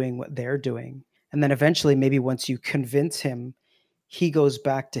they're doing what they're doing. And then eventually, maybe once you convince him, he goes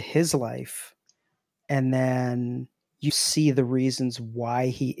back to his life. And then you see the reasons why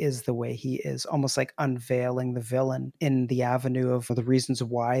he is the way he is, almost like unveiling the villain in the avenue of the reasons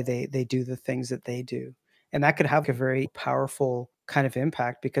why they do the things that they do. And that could have a very powerful kind of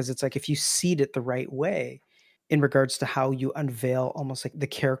impact, because it's like if you seed it the right way in regards to how you unveil almost like the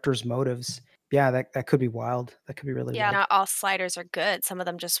character's motives, yeah, that could be wild. That could be really Yeah, wild. not all sliders are good. Some of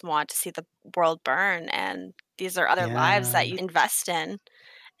them just want to see the world burn, and these are other lives that you invest in.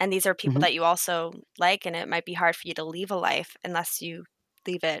 And these are people that you also like, and it might be hard for you to leave a life unless you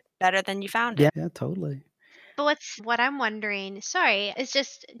leave it better than you found it. Yeah, totally. But what I'm wondering, sorry, is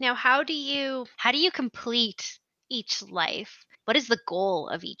just now how do you complete each life? What is the goal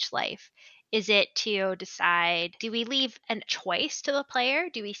of each life? Is it to decide, do we leave a choice to the player?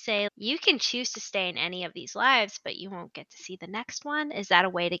 Do we say you can choose to stay in any of these lives, but you won't get to see the next one? Is that a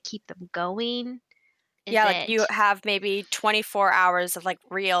way to keep them going? Yeah, like you have maybe 24 hours of like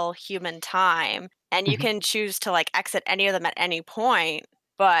real human time, and you can choose to like exit any of them at any point.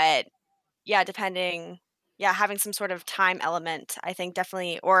 But yeah, having some sort of time element, I think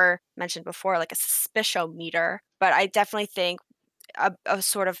definitely, or mentioned before, like a suspiciometer. But I definitely think a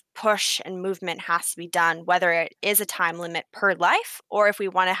sort of push and movement has to be done, whether it is a time limit per life or if we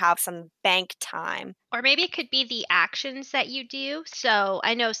want to have some bank time. Or maybe it could be the actions that you do. So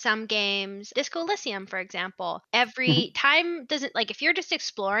I know some games, Disco Elysium, for example, every time doesn't, like if you're just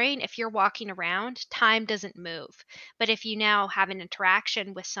exploring, if you're walking around, time doesn't move. But if you now have an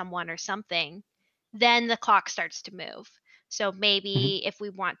interaction with someone or something, then the clock starts to move. So maybe if we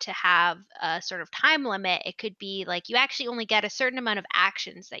want to have a sort of time limit, it could be like you actually only get a certain amount of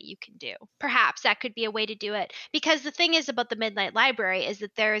actions that you can do. Perhaps that could be a way to do it. Because the thing is about the Midnight Library is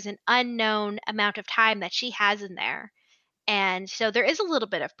that there is an unknown amount of time that she has in there. And so there is a little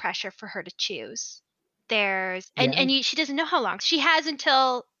bit of pressure for her to choose. She doesn't know how long. She has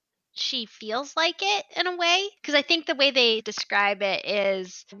until she feels like it in a way, because I think the way they describe it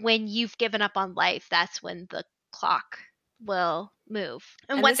is when you've given up on life, that's when the clock will move.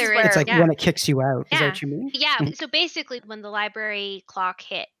 And what there is, it's like when it kicks you out. Is that what you mean? Yeah. So basically, when the library clock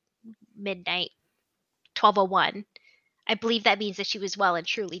hit midnight, 12:01, I believe that means that she was well and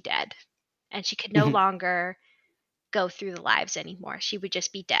truly dead, and she could no longer go through the lives anymore. She would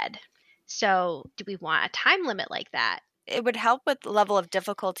just be dead. So, do we want a time limit like that? It would help with the level of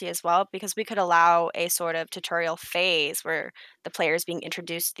difficulty as well, because we could allow a sort of tutorial phase where the player is being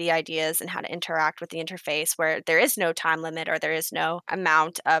introduced to the ideas and how to interact with the interface, where there is no time limit or there is no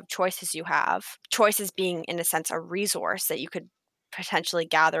amount of choices you have. Choices being, in a sense, a resource that you could potentially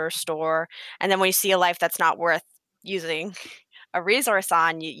gather or store. And then when you see a life that's not worth using a resource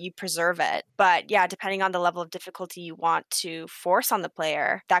on, you preserve it. But yeah, depending on the level of difficulty you want to force on the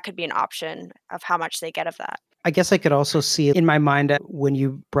player, that could be an option of how much they get of that. I guess I could also see in my mind when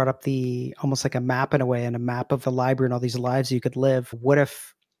you brought up the almost like a map in a way, and a map of the library and all these lives you could live. What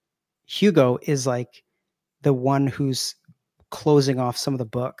if Hugo is like the one who's closing off some of the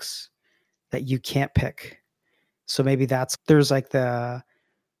books that you can't pick? So maybe there's like the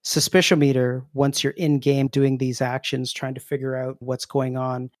suspiciometer once you're in game doing these actions, trying to figure out what's going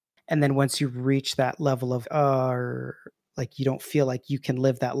on. And then once you reach that level of, like you don't feel like you can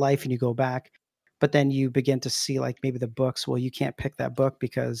live that life and you go back, but then you begin to see like maybe the books, well, you can't pick that book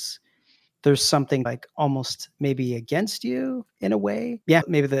because there's something like almost maybe against you in a way. Yeah,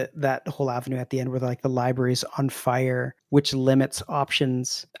 maybe that whole avenue at the end where like the library's on fire, which limits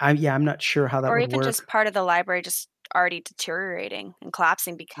options. I'm not sure how that Or would even work. just part of the library just already deteriorating and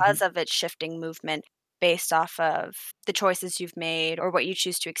collapsing because Mm-hmm. of its shifting movement based off of the choices you've made or what you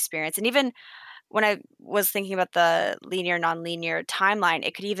choose to experience. And even when I was thinking about the linear, nonlinear timeline,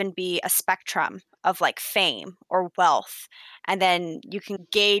 it could even be a spectrum of like fame or wealth. And then you can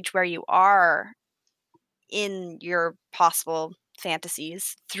gauge where you are in your possible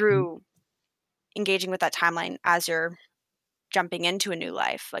fantasies through engaging with that timeline as you're jumping into a new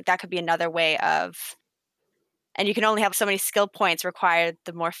life. Like that could be another way of, and you can only have so many skill points required,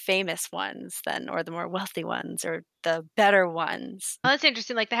 the more famous ones then, or the more wealthy ones, or the better ones. Well, that's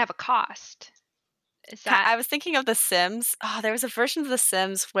interesting. Like they have a cost. Is that? I was thinking of The Sims. Oh, there was a version of The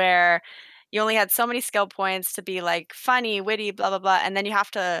Sims where you only had so many skill points to be like funny, witty, blah, blah, blah. And then you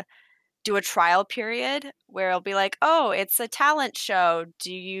have to do a trial period where it'll be like, oh, it's a talent show.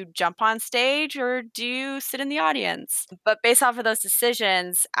 Do you jump on stage or do you sit in the audience? But based off of those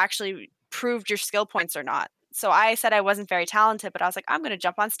decisions, actually proved your skill points or not. So I said I wasn't very talented, but I was like, I'm going to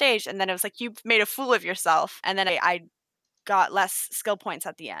jump on stage. And then it was like, you made a fool of yourself. And then I got less skill points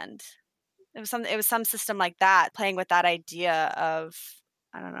at the end. It was some system like that, playing with that idea of,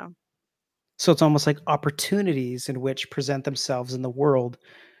 I don't know. So it's almost like opportunities in which present themselves in the world,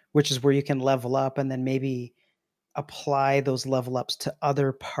 which is where you can level up and then maybe apply those level ups to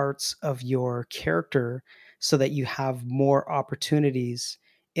other parts of your character so that you have more opportunities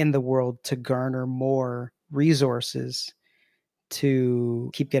in the world to garner more resources to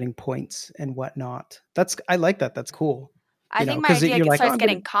keep getting points and whatnot. I like that. That's cool. I think my Because idea you're like, oh, starts I'm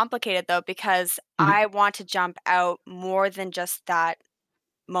getting gonna. complicated though, because Mhm. I want to jump out more than just that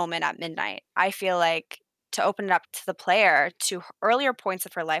moment at midnight. I feel like to open it up to the player to earlier points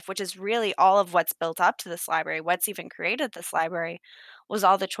of her life, which is really all of what's built up to this library, what's even created this library, was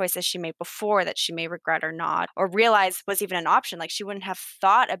all the choices she made before that she may regret or not, or realize was even an option. Like she wouldn't have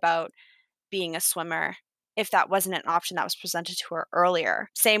thought about being a swimmer if that wasn't an option that was presented to her earlier.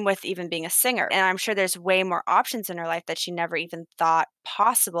 Same with even being a singer. And I'm sure there's way more options in her life that she never even thought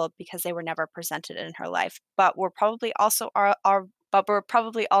possible because they were never presented in her life, but were probably also but we're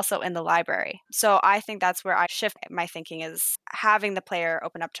probably also in the library. So I think that's where I shift my thinking, is having the player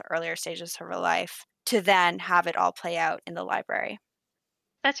open up to earlier stages of her life to then have it all play out in the library.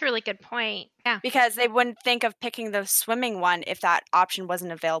 That's a really good point. Yeah. Because they wouldn't think of picking the swimming one if that option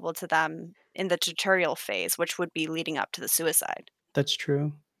wasn't available to them in the tutorial phase, which would be leading up to the suicide. That's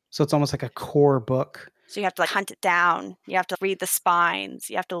true. So it's almost like a core book. So you have to like hunt it down. You have to read the spines.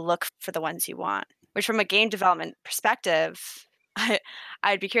 You have to look for the ones you want. Which, from a game development perspective,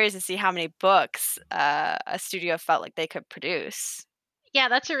 I'd be curious to see how many books a studio felt like they could produce. Yeah,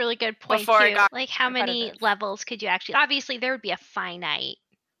 that's a really good point Before it too. got Like how many repetitive. levels could you actually? Obviously, there would be a finite.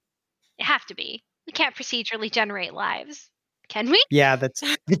 It have to be. We can't procedurally generate lives, can we? Yeah, that's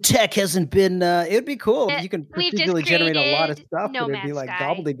the tech hasn't been. It'd be cool if you can We've just procedurally generate a lot of created stuff, No but it'd be Man's like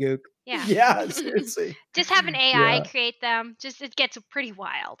Sky. gobbledygook. Yeah. Yeah, seriously. Just have an AI Yeah. create them. Just it gets pretty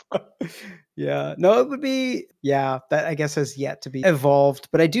wild. Yeah. No, it would be. Yeah, that I guess has yet to be evolved,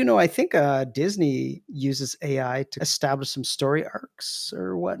 but I do know. I think Disney uses AI to establish some story arcs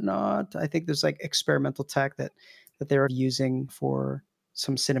or whatnot. I think there's like experimental tech that they're using for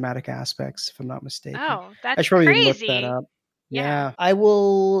some cinematic aspects, if I'm not mistaken. Oh, I that's should probably look that crazy. up. Yeah. Yeah, I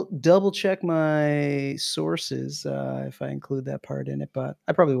will double check my sources if I include that part in it, but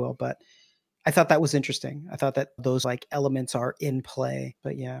I probably will. But I thought that was interesting. I thought that those like elements are in play.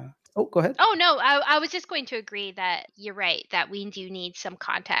 But yeah. Oh, go ahead. Oh no, I was just going to agree that you're right, that we do need some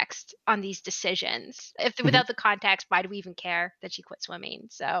context on these decisions. If Mhm. without the context, why do we even care that she quit swimming?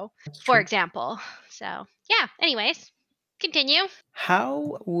 So, That's for true. example. So, yeah, anyways, continue.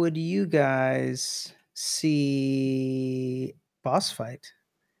 How would you guys see boss fight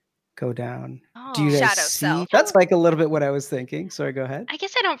go down? Do you Oh, guys Shadow see? Self. That's like a little bit what I was thinking. Sorry, go ahead. I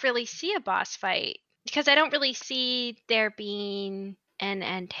guess I don't really see a boss fight because I don't really see there being an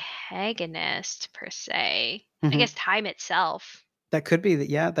antagonist per se. I Mhm. guess time itself. That could be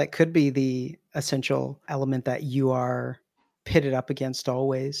that could be the essential element that you are pitted up against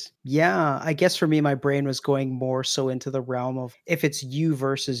always. Yeah, I guess for me, my brain was going more so into the realm of if it's you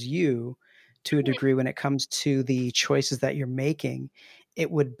versus you to a degree when it comes to the choices that you're making,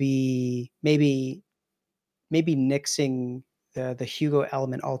 it would be maybe nixing the Hugo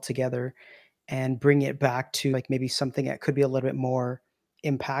element altogether and bring it back to like maybe something that could be a little bit more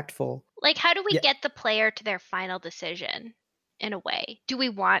impactful. Like, how do we Yeah. get the player to their final decision in a way? Do we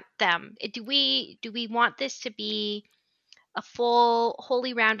want them? Do we want this to be a full,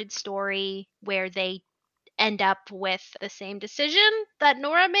 wholly rounded story where they end up with the same decision that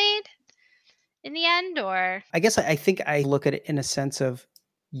Nora made in the end, or I guess I think I look at it in a sense of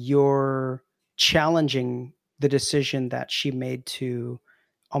you're challenging the decision that she made to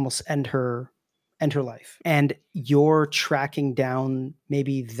almost end her life. And you're tracking down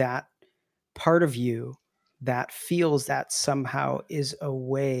maybe that part of you that feels that somehow is a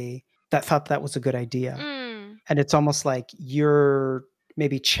way that thought that was a good idea. mm, And it's almost like you're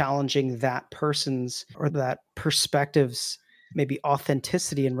maybe challenging that person's or that perspective's maybe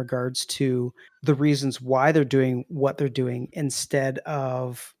authenticity in regards to the reasons why they're doing what they're doing instead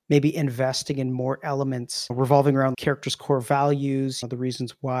of maybe investing in more elements revolving around characters' core values, the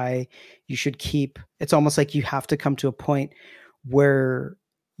reasons why you should keep. It's almost like you have to come to a point where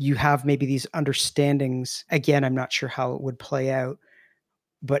you have maybe these understandings. Again, I'm not sure how it would play out,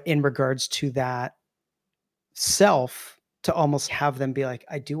 but in regards to that self, to almost have them be like,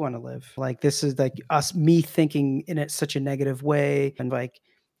 I do want to live. Like, this is like me thinking in it such a negative way and like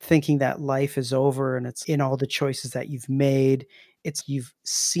thinking that life is over and it's in all the choices that you've made. It's you've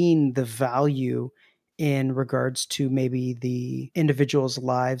seen the value in regards to maybe the individuals'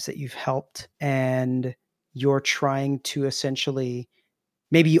 lives that you've helped, and you're trying to essentially,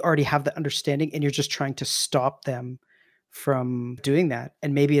 maybe you already have the understanding and you're just trying to stop them from doing that.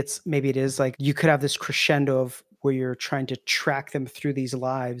 And maybe it is like you could have this crescendo of where you're trying to track them through these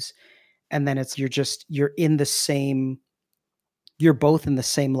lives, and then it's you're in the same, you're both in the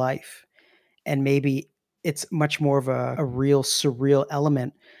same life. And maybe it's much more of a real surreal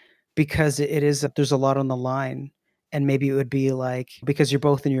element because it is, there's a lot on the line. And maybe it would be like, because you're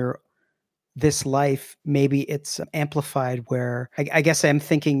both in your this life, maybe it's amplified where I guess I'm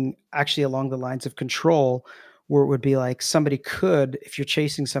thinking actually along the lines of Control, where it would be like somebody could, if you're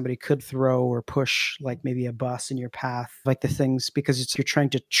chasing somebody, could throw or push like maybe a bus in your path, like the things, because you're trying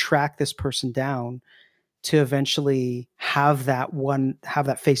to track this person down to eventually have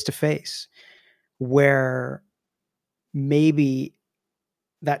that face to face where maybe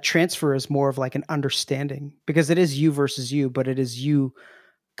that transfer is more of like an understanding, because it is you versus you, but it is you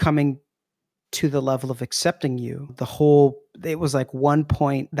coming to the level of accepting you. It was like one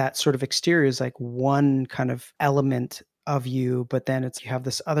point, that sort of exterior is like one kind of element of you, but then it's, you have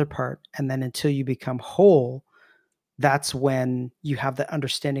this other part. And then until you become whole, that's when you have that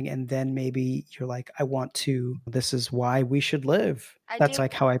understanding. And then maybe you're like, this is why we should live. I That's do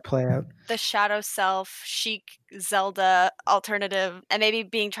like how I play out. the shadow self, chic, Zelda alternative, and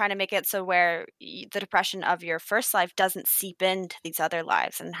maybe trying to make it so where the depression of your first life doesn't seep into these other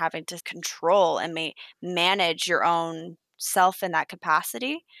lives and having to control and manage your own self in that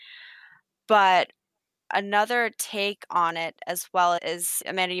capacity. But another take on it as well is,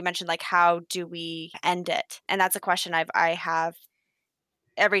 Amanda, you mentioned like, how do we end it? And that's a question I have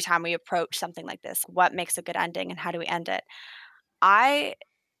every time we approach something like this. What makes a good ending and how do we end it?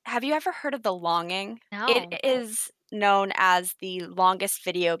 Have you ever heard of The Longing? It no. is known as the longest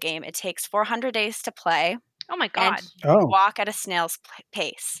video game. It takes 400 days to play, Oh my and god. you Oh, walk at a snail's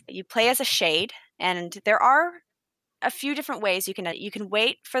pace. You play as a shade, and there are a few different ways you can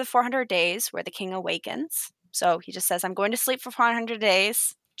wait for the 400 days where the king awakens. So he just says, I'm going to sleep for 400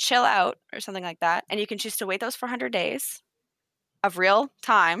 days, chill out, or something like that. And you can choose to wait those 400 days of real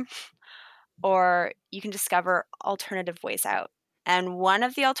time, or you can discover alternative ways out. And one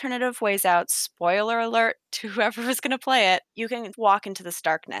of the alternative ways out, spoiler alert to whoever was going to play it, you can walk into this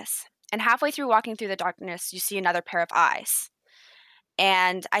darkness. And halfway through walking through the darkness, you see another pair of eyes.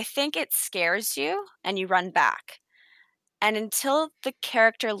 And I think it scares you and you run back. And until the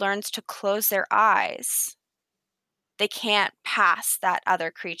character learns to close their eyes, they can't pass that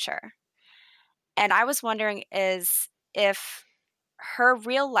other creature. And I was wondering if her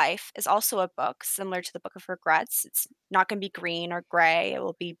real life is also a book similar to the Book of Regrets. It's not going to be green or gray. It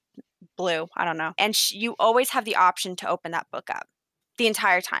will be blue. I don't know. And you always have the option to open that book up the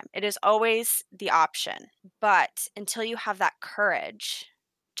entire time. It is always the option. But until you have that courage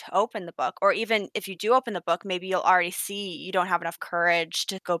to open the book, or even if you do open the book, maybe you'll already see you don't have enough courage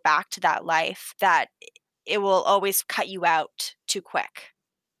to go back to that life, that it will always cut you out too quick,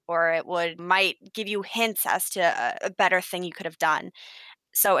 or might give you hints as to a better thing you could have done.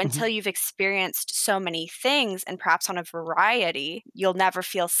 So mhm. until you've experienced so many things, and perhaps on a variety, you'll never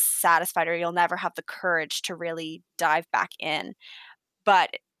feel satisfied, or you'll never have the courage to really dive back in.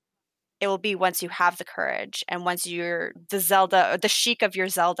 But it will be once you have the courage, and once you're the Zelda, or the chic of your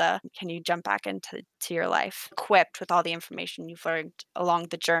Zelda, can you jump back into your life equipped with all the information you've learned along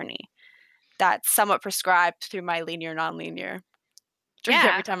the journey. That's somewhat prescribed through my linear, nonlinear drink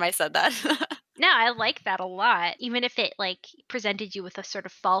Yeah. every time I said that. No, I like that a lot. Even if it like presented you with a sort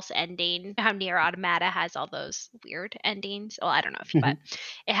of false ending, how Nier Automata has all those weird endings. Well, I don't know if, but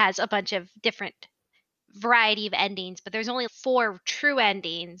it has a bunch of different variety of endings, but there's only 4 true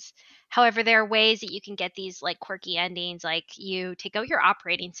endings. However, there are ways that you can get these like quirky endings, like you take out your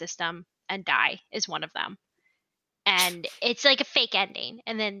operating system and die is one of them. And it's like a fake ending.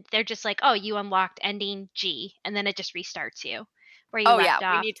 And then they're just like, oh, you unlocked ending G, and then it just restarts you where you Oh, left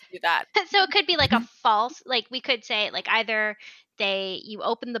yeah, we off. need to do that. So it could be like a false, like we could say like either you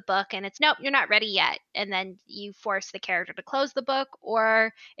open the book and it's nope, you're not ready yet, and then you force the character to close the book,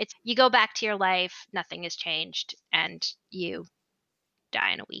 or it's you go back to your life, nothing has changed, and you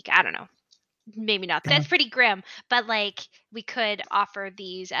die in a week. I don't know. Maybe not. Yeah. That's pretty grim, but like we could offer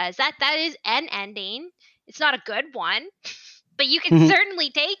these as that is an ending. It's not a good one, but you can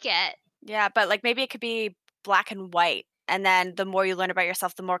certainly take it. Yeah, but like maybe it could be black and white. And then the more you learn about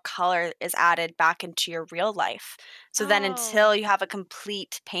yourself, the more color is added back into your real life. So then Oh. until you have a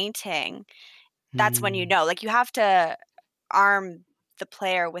complete painting, that's when you know. Like you have to arm the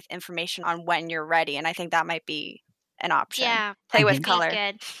player with information on when you're ready. And I think that might be an option. Yeah, Play that with could be color.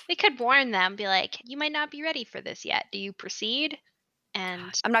 good. We could warn them, be like, you might not be ready for this yet. Do you proceed?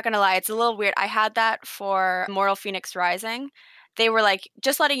 And I'm not going to lie, it's a little weird. I had that for Immortal Phoenix Rising. They were like,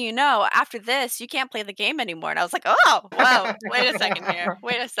 just letting you know, after this, you can't play the game anymore. And I was like, oh, whoa, wait a second here.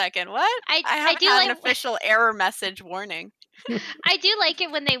 Wait a second. What? I haven't do had like an official error message warning. I do like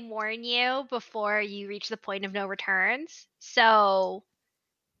it when they warn you before you reach the point of no returns. So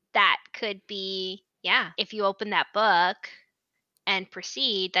that could be, yeah, if you open that book and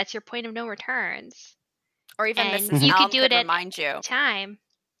proceed, that's your point of no returns. Or even And Mrs. you Elm could do it at remind you. time.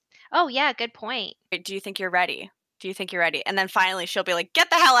 Oh yeah, good point. Do you think you're ready? Do you think you're ready? And then finally she'll be like,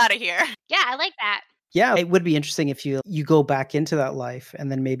 get the hell out of here. Yeah, I like that. Yeah, it would be interesting if you go back into that life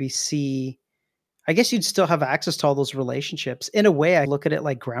and then maybe see, I guess you'd still have access to all those relationships. In a way, I look at it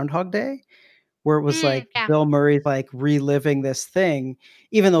like Groundhog Day, where it was like Yeah. Bill Murray like reliving this thing,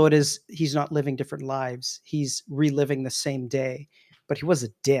 even though he's not living different lives, he's reliving the same day, but he was a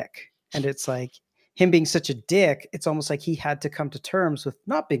dick. And it's like him being such a dick, it's almost like he had to come to terms with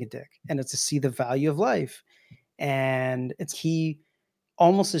not being a dick, and it's to see the value of life. And he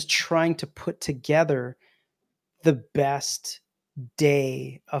almost is trying to put together the best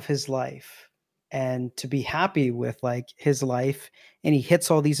day of his life and to be happy with like his life, and he hits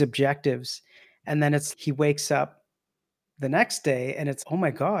all these objectives, and then he wakes up the next day and it's, oh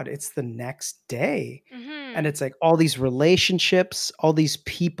my god, it's the next day. And it's like all these relationships, all these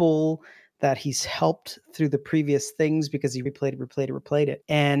people that he's helped through the previous things because he replayed it.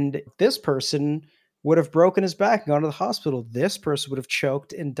 And this person would have broken his back and gone to the hospital. This person would have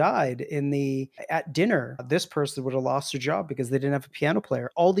choked and died at dinner. This person would have lost their job because they didn't have a piano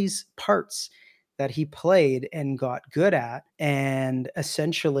player. All these parts that he played and got good at, and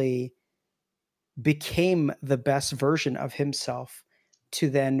essentially became the best version of himself, to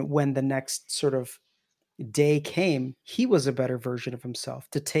then when the next sort of day came, he was a better version of himself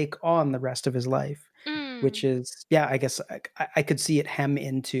to take on the rest of his life, which is, yeah, I guess I could see it hem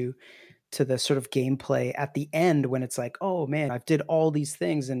into the sort of gameplay at the end when it's like, oh man, I've did all these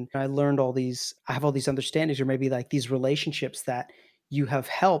things and I learned I have all these understandings, or maybe like these relationships that you have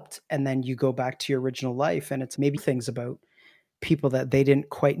helped, and then you go back to your original life and it's maybe things about people that they didn't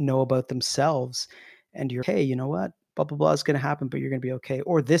quite know about themselves, and you're, hey, you know what, blah blah blah is going to happen, but you're going to be okay.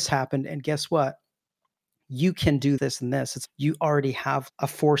 Or this happened, and guess what, you can do this and this. You already have a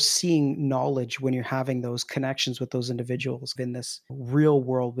foreseeing knowledge when you're having those connections with those individuals in this real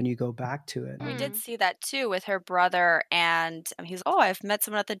world when you go back to it. We did see that too with her brother, and he's, oh, I've met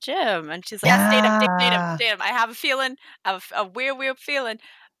someone at the gym, and she's like, yes, date him. I have a feeling, a weird feeling.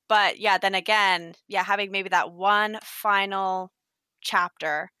 But yeah, then again, yeah, having maybe that one final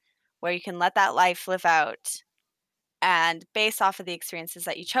chapter where you can let that life live out, and based off of the experiences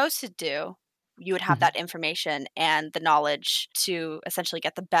that you chose to do, you would have that information and the knowledge to essentially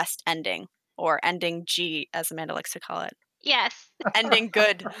get the best ending, or ending G, as Amanda likes to call it. Yes. Ending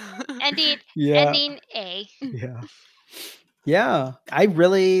good. Ending A. Yeah. I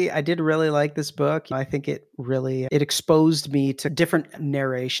did really like this book. I think it exposed me to different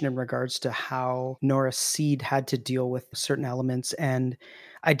narration in regards to how Nora Seed had to deal with certain elements. And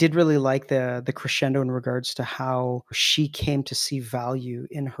I did really like the crescendo in regards to how she came to see value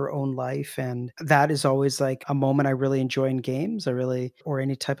in her own life. And that is always like a moment I really enjoy in games. Or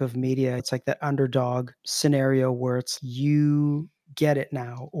any type of media. It's like that underdog scenario where it's, you get it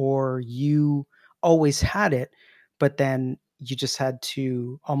now, or you always had it, but then you just had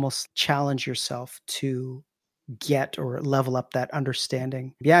to almost challenge yourself to get or level up that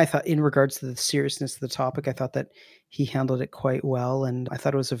understanding. Yeah, I thought in regards to the seriousness of the topic, I thought that he handled it quite well, and I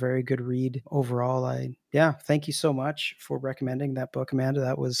thought it was a very good read overall. Thank you so much for recommending that book, Amanda.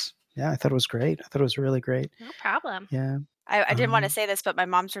 I thought it was great. I thought it was really great. No problem. Yeah. I didn't want to say this, but my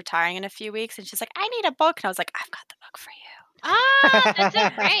mom's retiring in a few weeks, and she's like, I need a book. And I was like, I've got the book for you. Ah, that's so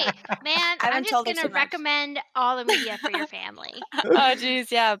great. Man, I haven't I'm just told her going to too much. recommend all the media for your family. Oh,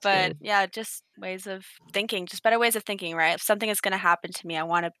 geez, yeah. But So- yeah, just ways of thinking, just better ways of thinking, right? If something is going to happen to me, I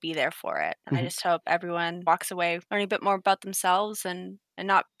want to be there for it. And I Mhm. just hope everyone walks away learning a bit more about themselves and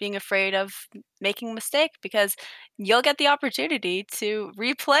not being afraid of making a mistake, because you'll get the opportunity to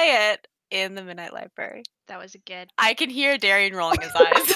replay it in the Midnight Library. That was a good. I can hear Darian rolling his eyes.